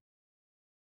you know?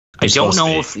 I don't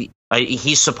know if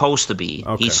he's supposed to be.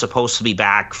 Okay. He's supposed to be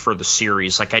back for the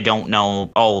series. Like, I don't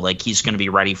know. He's going to be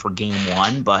ready for game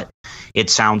one, but it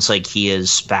sounds like he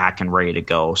is back and ready to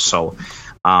go. So,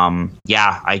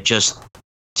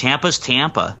 Tampa's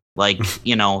Tampa. Like,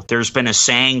 there's been a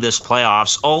saying this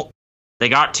playoffs, they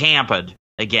got Tampa'd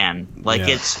again. Like,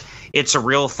 yeah. It's a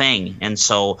real thing. And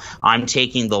so I'm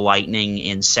taking the Lightning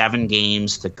in 7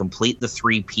 games to complete the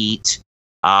three-peat.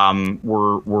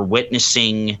 We're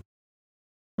witnessing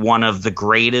one of the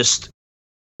greatest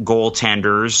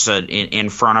goaltenders in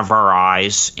front of our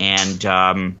eyes. And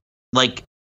do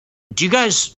you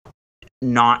guys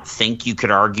not think you could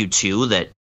argue too that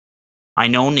I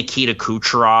know Nikita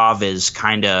Kucherov is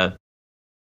kind of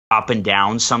up and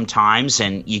down sometimes,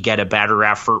 and you get a better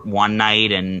effort one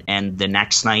night and the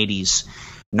next night he's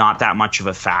not that much of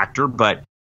a factor, but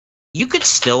you could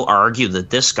still argue that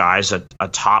this guy's a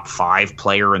top 5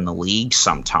 player in the league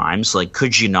sometimes. Like,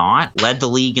 could you not? Led the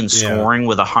league in scoring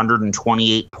with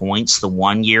 128 points the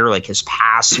one year. Like, his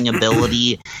passing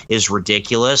ability is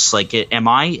ridiculous. Like, am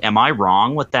I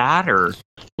wrong with that? Or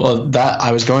well, that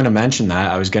I was going to mention that.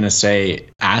 I was going to say,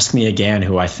 ask me again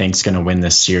who I think's going to win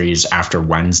this series after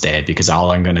Wednesday, because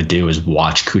all I'm going to do is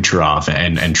watch Kucherov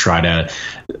and try to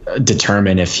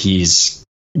determine if he's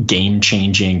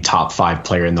game-changing top 5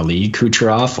 player in the league,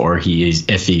 Kucherov, or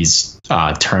if he's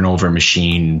turnover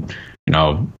machine,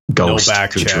 ghost no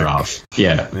back Kucherov.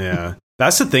 Check. Yeah.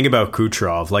 That's the thing about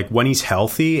Kucherov. Like, when he's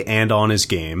healthy and on his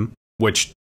game,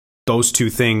 which those two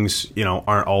things,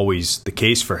 aren't always the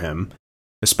case for him,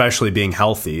 especially being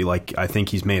healthy. Like, I think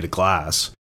he's made of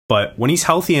glass. But when he's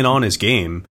healthy and on his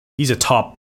game, he's a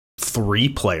top 3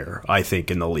 player, I think,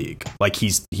 in the league. Like,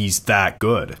 he's that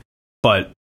good.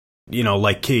 But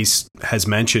like Case has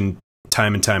mentioned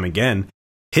time and time again,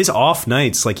 his off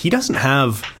nights, like, he doesn't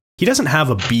have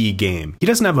a B game. He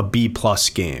doesn't have a B plus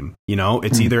game.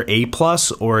 It's either A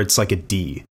plus or it's like a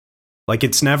D. Like,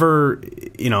 it's never,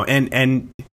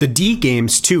 and the D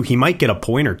games too, he might get a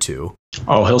point or two.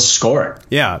 Oh, he'll score.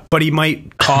 Yeah, but he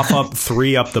might cough up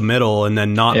 3 up the middle and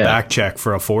then not back check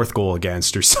for a 4th goal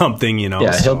against or something,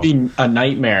 Yeah, he'll be a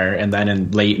nightmare and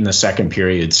then late in the second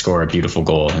period score a beautiful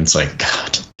goal. And it's like,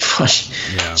 God,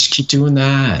 just keep doing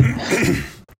that.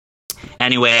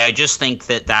 Anyway, I just think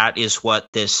that is what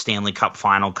this Stanley Cup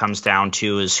final comes down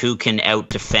to, is who can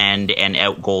out-defend and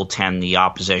out-goaltend the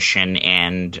opposition.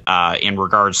 And in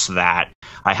regards to that,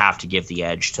 I have to give the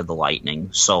edge to the Lightning.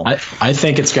 So I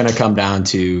think it's going to come down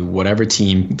to whatever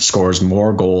team scores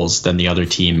more goals than the other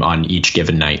team on each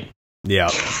given night.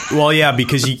 Yeah. Well, yeah,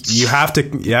 because you have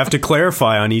to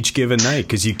clarify on each given night,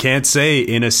 because you can't say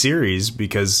in a series,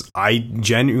 because I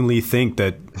genuinely think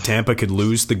that Tampa could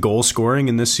lose the goal scoring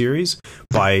in this series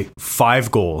by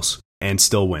 5 goals and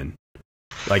still win.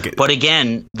 But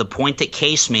again, the point that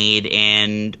Case made,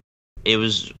 and it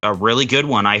was a really good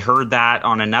one. I heard that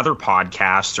on another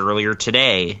podcast earlier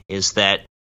today, is that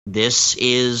this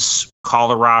is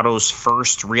Colorado's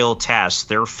first real test.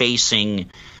 They're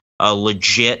facing a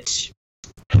legit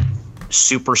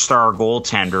superstar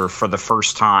goaltender for the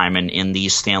first time in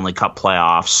these Stanley Cup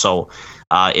playoffs. So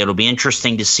it'll be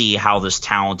interesting to see how this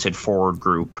talented forward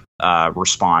group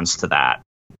responds to that.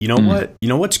 You know what? You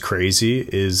know what's crazy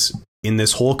is, in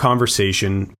this whole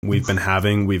conversation we've been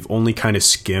having, we've only kind of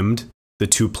skimmed the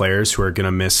 2 players who are going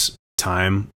to miss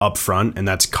time up front, and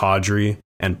that's Kadri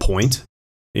and Point.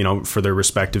 for their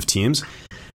respective teams.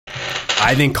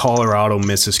 I think Colorado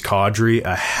misses Kadri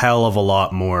a hell of a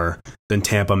lot more than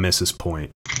Tampa misses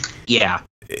Point. Yeah.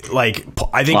 Like,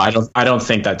 I think I don't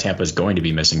think that Tampa's going to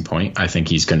be missing Point. I think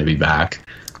he's going to be back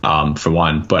for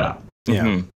one, but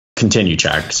continue,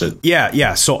 Chad. So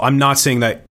yeah. So I'm not saying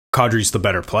that Kadri's the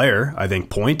better player. I think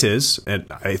Point is, and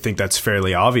I think that's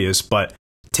fairly obvious, but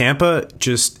Tampa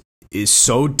just is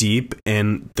so deep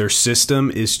and their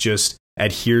system is just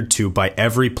adhered to by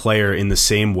every player in the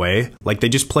same way. Like, they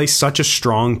just play such a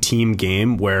strong team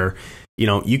game where,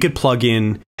 you could plug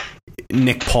in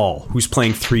Nick Paul, who's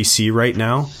playing 3C right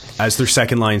now, as their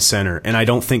second line center, and I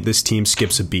don't think this team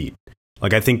skips a beat.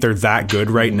 Like, I think they're that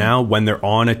good right now when they're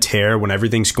on a tear, when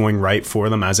everything's going right for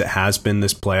them, as it has been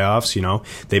this playoffs.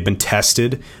 They've been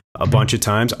tested a bunch of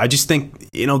times. I just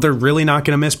think, they're really not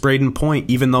going to miss Brayden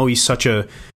Point, even though he's such a,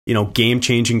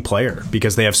 game-changing player,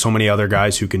 because they have so many other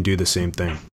guys who can do the same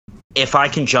thing. If I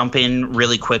can jump in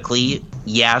really quickly,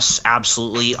 yes,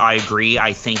 absolutely, I agree.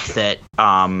 I think that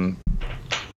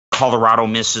Colorado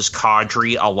misses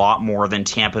Kadri a lot more than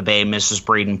Tampa Bay misses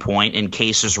Brayden Point. And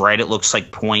Case is right. It looks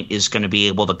like Point is going to be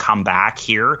able to come back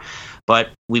here. But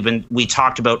we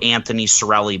talked about Anthony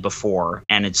Cirelli before,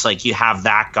 and it's like you have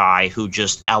that guy who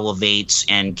just elevates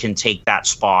and can take that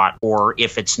spot. Or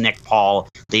if it's Nick Paul,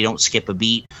 they don't skip a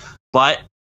beat. But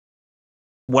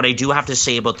what I do have to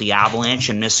say about the Avalanche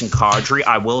and missing Kadri,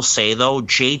 I will say, though,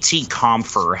 JT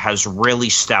Compher has really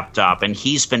stepped up, and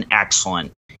he's been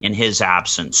excellent in his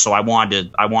absence. So I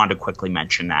wanted to quickly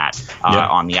mention that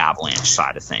on the Avalanche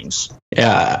side of things.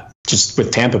 Yeah, just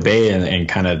with Tampa Bay and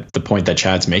kind of the point that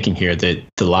Chad's making here, that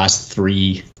the last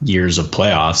 3 years of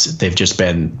playoffs, they've just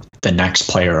been the next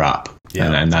player up.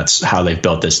 Yeah. And that's how they've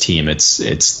built this team. It's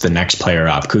the next player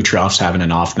up. Kucherov's having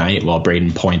an off night while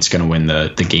Brayden Point's going to win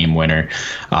the game winner.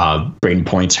 Brayden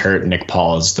Point's hurt. Nick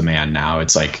Paul is the man now.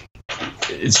 It's like,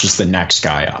 it's just the next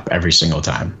guy up every single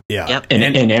time. Yeah. Yep.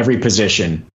 In every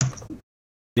position.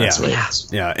 That's what it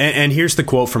is. Yeah. And here's the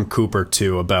quote from Cooper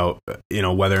too about,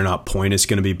 whether or not Point is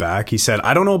going to be back. He said,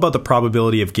 "I don't know about the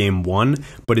probability of game 1,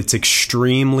 but it's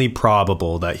extremely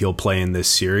probable that he'll play in this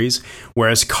series."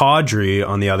 Whereas Kadri,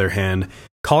 on the other hand,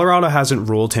 Colorado hasn't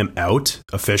ruled him out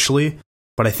officially,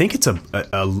 but I think it's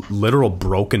a literal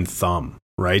broken thumb,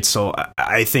 right? So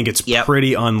I think it's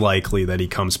pretty unlikely that he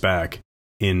comes back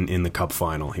in the Cup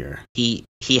final here.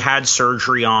 He had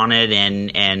surgery on it,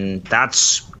 and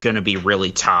that's going to be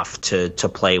really tough to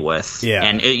play with. Yeah.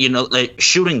 And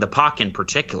shooting the puck in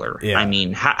particular. Yeah. I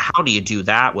mean, how do you do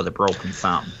that with a broken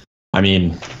thumb? I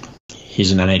mean,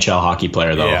 he's an NHL hockey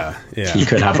player, though. Yeah. He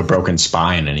could have a broken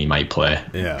spine and he might play.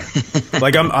 Yeah.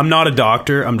 Like, I'm not a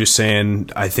doctor. I'm just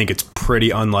saying I think it's pretty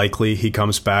unlikely he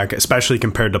comes back, especially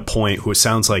compared to Point, who it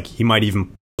sounds like he might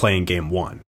even play in game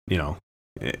 1,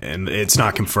 and it's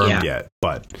not confirmed yet,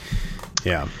 but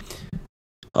yeah.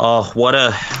 Oh, what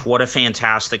a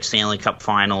fantastic Stanley Cup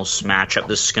Finals matchup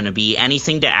this is going to be.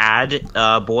 Anything to add,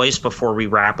 boys, before we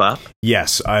wrap up?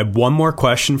 Yes, I have one more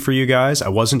question for you guys. I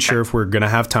wasn't sure if we're going to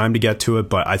have time to get to it,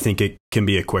 but I think it can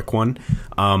be a quick one.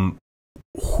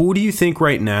 Who do you think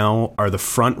right now are the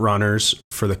front runners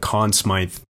for the Conn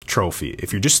Smythe Trophy?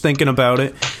 If you're just thinking about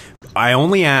it, I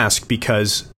only ask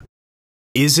because,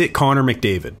 is it Connor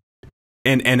McDavid?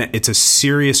 And it's a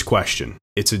serious question.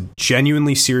 It's a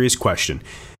genuinely serious question.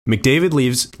 McDavid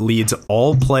leads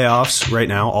all playoffs right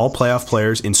now, all playoff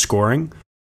players in scoring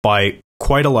by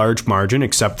quite a large margin,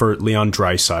 except for Leon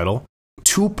Draisaitl.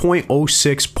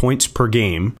 2.06 points per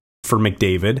game for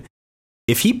McDavid.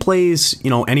 If he plays,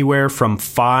 anywhere from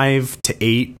 5 to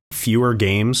 8 fewer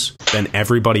games than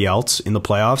everybody else in the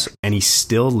playoffs, and he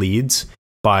still leads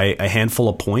by a handful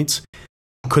of points,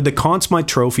 could the Conn Smythe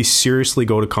Trophy seriously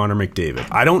go to Connor McDavid?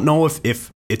 I don't know if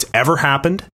it's ever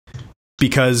happened,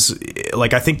 because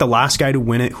I think the last guy to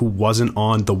win it who wasn't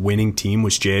on the winning team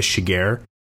was J.S. Shiger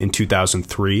in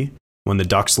 2003 when the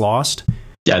Ducks lost.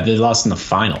 Yeah, they lost in the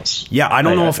finals. Yeah, I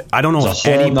don't know if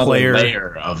any player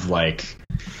layer of I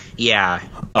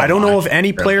don't know if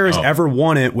any player has ever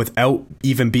won it without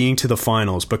even being to the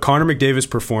finals, but Connor McDavid's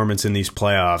performance in these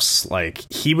playoffs,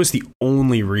 he was the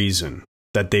only reason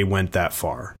that they went that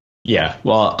far. Yeah,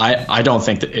 well, I don't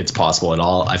think that it's possible at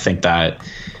all. I think that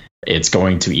it's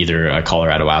going to either a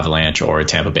Colorado Avalanche or a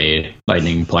Tampa Bay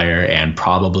Lightning player, and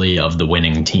probably of the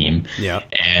winning team. Yeah.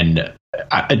 And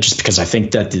just because I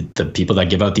think that the people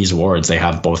that give out these awards, they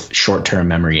have both short-term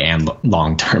memory and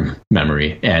long-term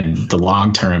memory. And the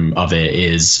long-term of it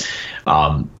is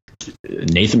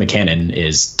Nathan MacKinnon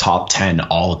is top 10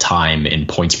 all time in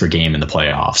points per game in the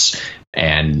playoffs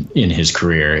and in his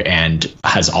career, and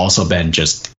has also been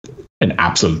just an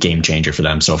absolute game changer for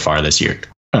them so far this year.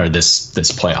 or this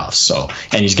playoffs. So,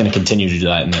 and he's going to continue to do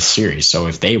that in this series. So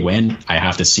if they win, I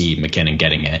have to see McKinnon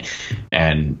getting it.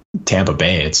 And Tampa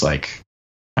Bay, it's like,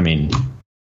 I mean,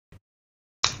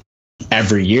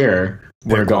 every year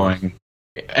we're going,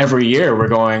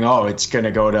 oh, it's going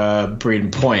to go to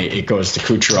Breeden Point. It goes to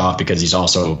Kucherov because he's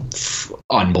also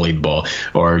unbelievable.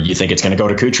 Or you think it's going to go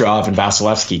to Kucherov and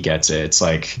Vasilevsky gets it. It's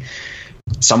like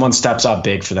someone steps up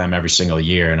big for them every single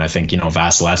year. And I think,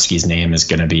 Vasilevsky's name is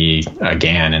going to be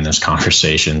again in this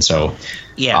conversation. So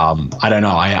yeah, I don't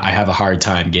know. I have a hard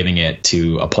time giving it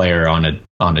to a player on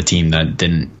a team that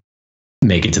didn't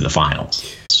make it to the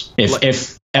finals.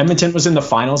 If Edmonton was in the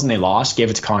finals and they lost, give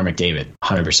it to Connor McDavid,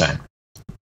 100%.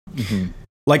 Mm-hmm.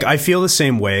 Like, I feel the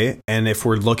same way, and if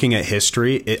we're looking at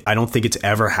history, I don't think it's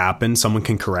ever happened. Someone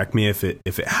can correct me if it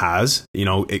has,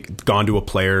 it gone to a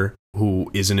player who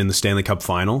isn't in the Stanley Cup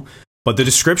final. But the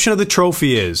description of the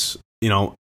trophy is,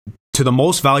 to the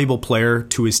most valuable player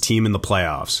to his team in the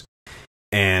playoffs.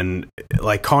 And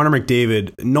like Connor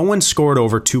McDavid, no one scored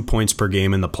over 2 points per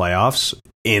game in the playoffs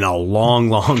in a long,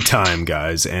 long time,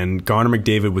 guys. And Connor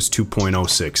McDavid was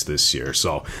 2.06 this year.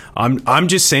 So I'm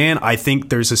just saying, I think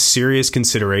there's a serious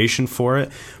consideration for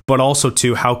it. But also,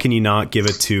 too, how can you not give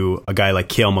it to a guy like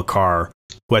Cale Makar,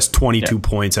 who has 22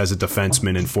 points as a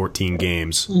defenseman in 14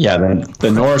 games? Yeah,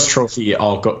 the Norris Trophy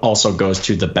also goes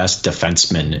to the best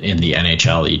defenseman in the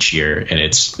NHL each year, and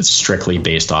it's strictly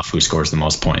based off who scores the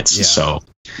most points. Yeah. So,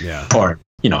 or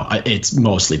it's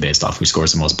mostly based off who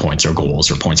scores the most points or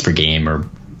goals or points per game or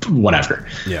whatever.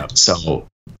 Yeah. So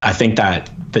I think that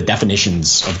the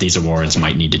definitions of these awards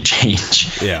might need to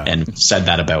change. Yeah. And we've said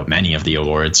that about many of the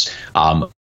awards.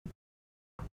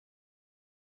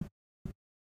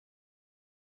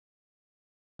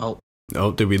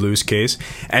 Oh, did we lose Case?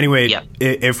 Anyway,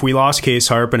 if we lost Case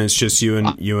Harp and it's just you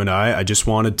and I just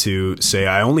wanted to say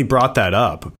I only brought that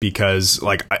up because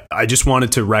I just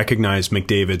wanted to recognize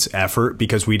McDavid's effort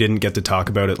because we didn't get to talk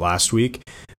about it last week.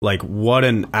 Like, what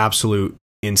an absolute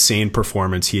insane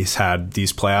performance he's had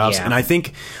these playoffs. Yeah. And I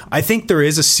think there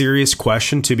is a serious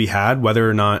question to be had whether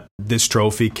or not this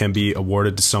trophy can be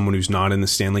awarded to someone who's not in the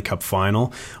Stanley Cup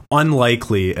final,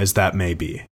 unlikely as that may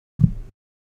be.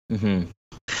 Mm-hmm.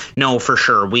 No, for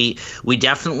sure. We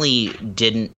definitely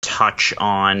didn't touch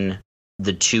on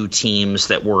the two teams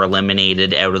that were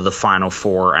eliminated out of the Final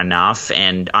Four enough,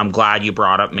 and I'm glad you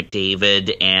brought up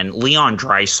McDavid and Leon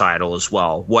Draisaitl as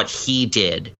well. What he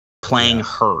did playing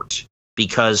hurt,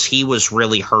 because he was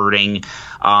really hurting.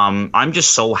 I'm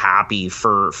just so happy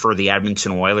for the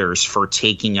Edmonton Oilers for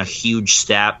taking a huge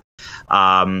step.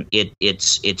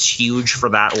 It's huge for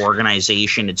that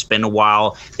organization. It's been a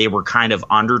while. They were kind of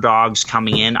underdogs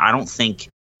coming in. I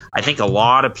think a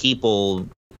lot of people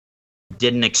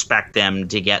didn't expect them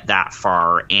to get that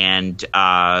far, and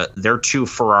their two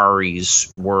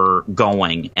Ferraris were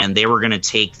going, and they were going to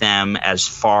take them as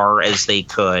far as they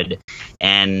could,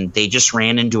 and they just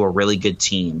ran into a really good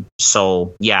team.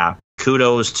 So yeah,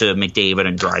 kudos to McDavid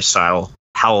and Draisaitl.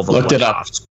 Hell of a looked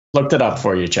it up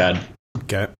for you, Chad.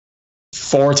 Okay.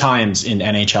 4 times in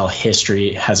NHL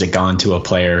history has it gone to a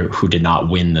player who did not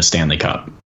win the Stanley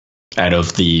Cup. Out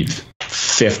of the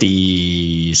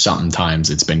 50 something times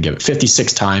it's been given,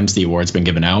 56 times the award's been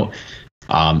given out.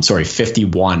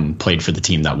 51 played for the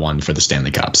team that won for the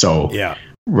Stanley Cup. So yeah,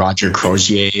 Roger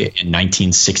Crozier in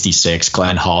 1966,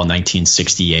 Glenn Hall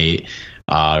 1968,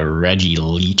 Reggie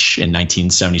Leach in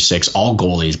 1976, all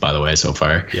goalies by the way so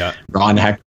far. Yeah. Ron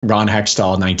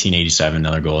Hextall 1987,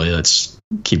 another goalie. Let's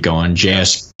keep going.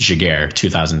 J.S. Jaguar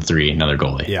 2003, another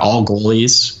goalie. Yeah. All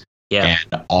goalies. Yeah.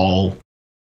 And all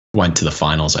went to the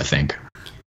finals, I think.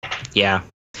 Yeah.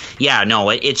 Yeah, no,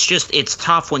 it's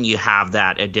tough when you have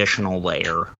that additional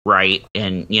layer, right?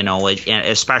 And, and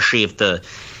especially if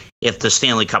the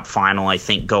Stanley Cup final, I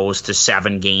think, goes to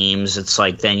 7 games, it's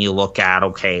like then you look at,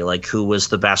 okay, like who was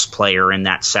the best player in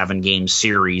that 7-game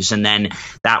series? And then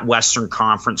that Western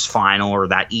Conference final or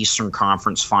that Eastern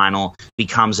Conference final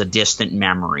becomes a distant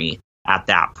memory at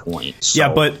that point. So,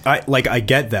 yeah, but I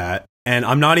get that. And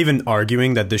I'm not even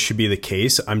arguing that this should be the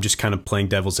case. I'm just kind of playing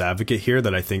devil's advocate here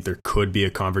that I think there could be a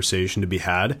conversation to be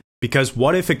had. Because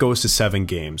what if it goes to 7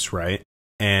 games, right?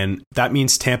 And that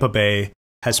means Tampa Bay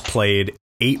has played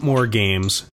 8 more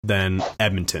games than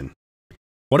Edmonton.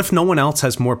 What if no one else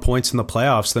has more points in the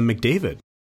playoffs than McDavid?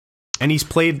 And he's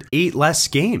played 8 less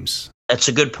games. That's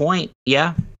a good point.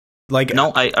 Yeah. Like,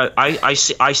 no, I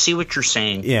see what you're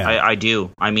saying. Yeah. I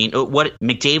do. I mean, what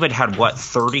McDavid had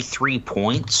 33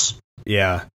 points?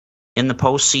 Yeah. In the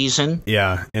postseason?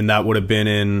 Yeah, and that would have been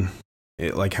in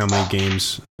like how many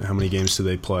games do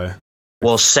they play?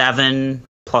 Well, 7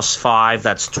 plus 5,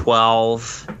 that's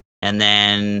 12. And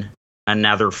then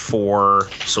another 4,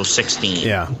 so 16.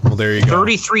 Yeah, well, there you go.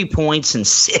 33 points in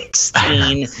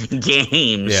 16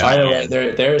 games. Yeah. By the way,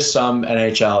 there's some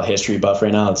NHL history buff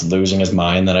right now that's losing his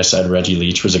mind that I said Reggie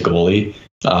Leach was a goalie.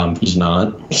 He's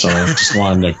not. So I just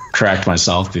wanted to correct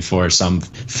myself before some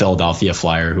Philadelphia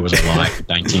Flyer who was alive in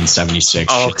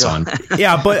 1976 shits on.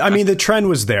 Yeah, but I mean, the trend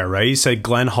was there, right? You said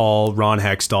Glenn Hall, Ron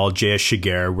Hextall, J.S.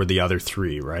 Shiger were the other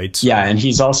 3, right? So, yeah, and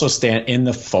he's also in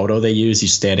the photo they use,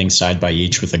 he's standing side by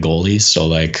each with the goalies. So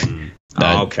like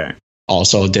that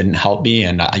also didn't help me.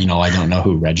 And I don't know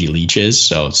who Reggie Leach is,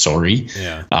 so sorry.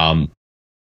 Yeah.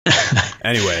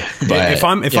 Anyway, if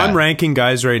I'm ranking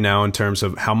guys right now in terms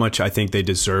of how much I think they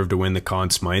deserve to win the Conn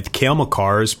Smythe, Cale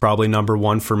Makar is probably number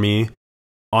 1 for me.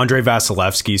 Andre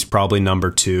Vasilevsky's probably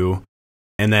number 2,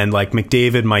 and then like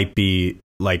McDavid might be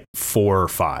like 4 or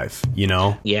 5. You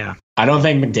know? Yeah. I don't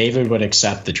think McDavid would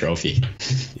accept the trophy.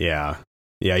 Yeah,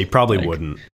 he probably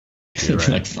wouldn't. You're right.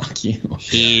 Like, fuck you.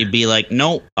 He'd be like,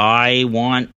 no, I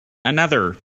want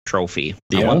another trophy.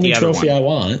 The only trophy I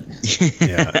want.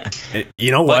 Yeah.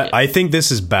 You know what? I think this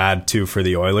is bad too for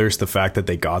the Oilers, the fact that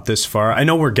they got this far. I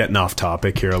know we're getting off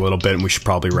topic here a little bit and we should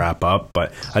probably wrap up,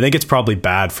 but I think it's probably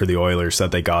bad for the Oilers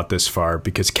that they got this far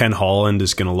because Ken Holland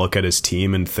is going to look at his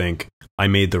team and think, I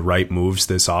made the right moves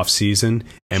this offseason,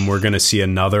 and we're going to see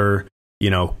another,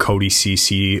 Cody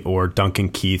Ceci or Duncan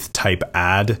Keith type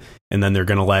ad, and then they're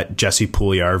going to let Jesse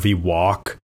Puljujarvi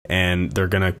walk, and they're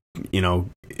going to,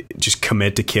 just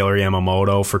commit to Kailer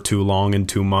Yamamoto for too long and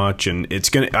too much. And it's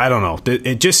going to, I don't know.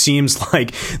 It just seems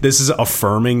like this is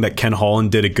affirming that Ken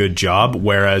Holland did a good job,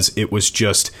 whereas it was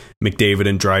just McDavid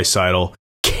and Draisaitl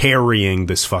carrying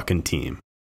this fucking team,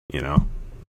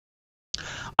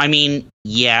 I mean,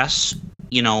 yes,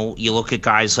 you look at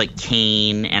guys like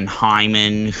Kane and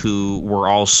Hyman, who were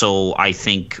also, I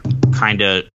think, kind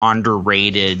of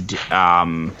underrated,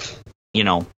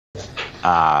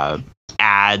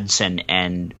 ads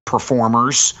and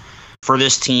performers for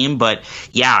this team. But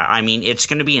yeah, I mean, it's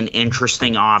going to be an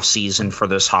interesting offseason for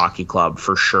this hockey club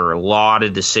for sure. A lot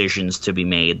of decisions to be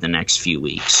made the next few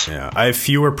weeks. Yeah, I have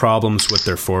fewer problems with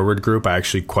their forward group. I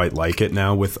actually quite like it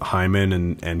now with Hyman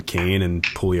and Kane and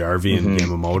Puljujarvi and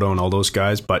Yamamoto and all those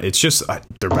guys. But it's just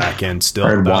their back end still.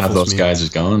 Heard one of those guys is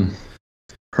gone.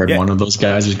 One of those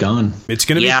guys is gone. It's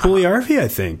going to be Puljujarvi, I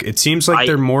think. It seems like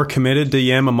they're more committed to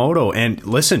Yamamoto. And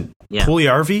listen,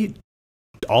 Puljujarvi,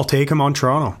 I'll take him on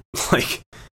Toronto. Like,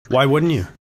 why wouldn't you?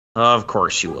 Of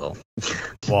course you will.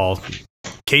 Well,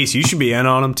 Case, you should be in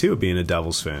on him too, being a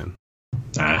Devils fan.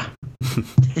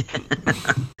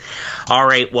 All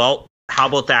right, well, how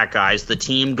about that, guys? The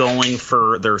team going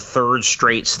for their 3rd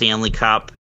straight Stanley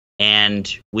Cup. And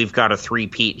we've got a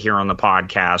 3-peat here on the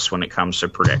podcast when it comes to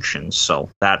predictions. So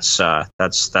that's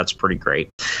pretty great.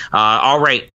 All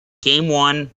right. Game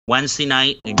 1, Wednesday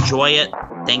night. Enjoy it.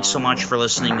 Thanks so much for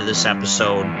listening to this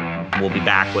episode. We'll be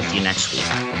back with you next week.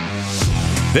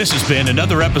 This has been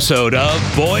another episode of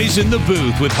Boys in the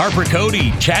Booth with Harper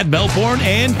Cody, Chad Melbourne,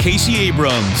 and Casey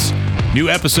Abrams. New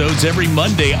episodes every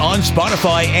Monday on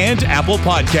Spotify and Apple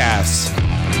Podcasts.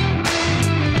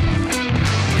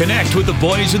 Connect with the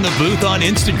Boys in the Booth on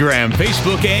Instagram,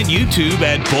 Facebook, and YouTube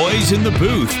at Boys in the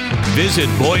Booth. Visit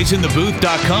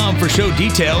boysinthebooth.com for show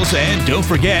details, and don't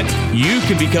forget, you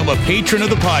can become a patron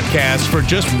of the podcast for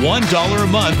just $1 a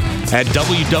month at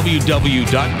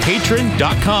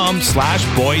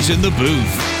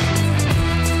www.patreon.com/boysinthebooth.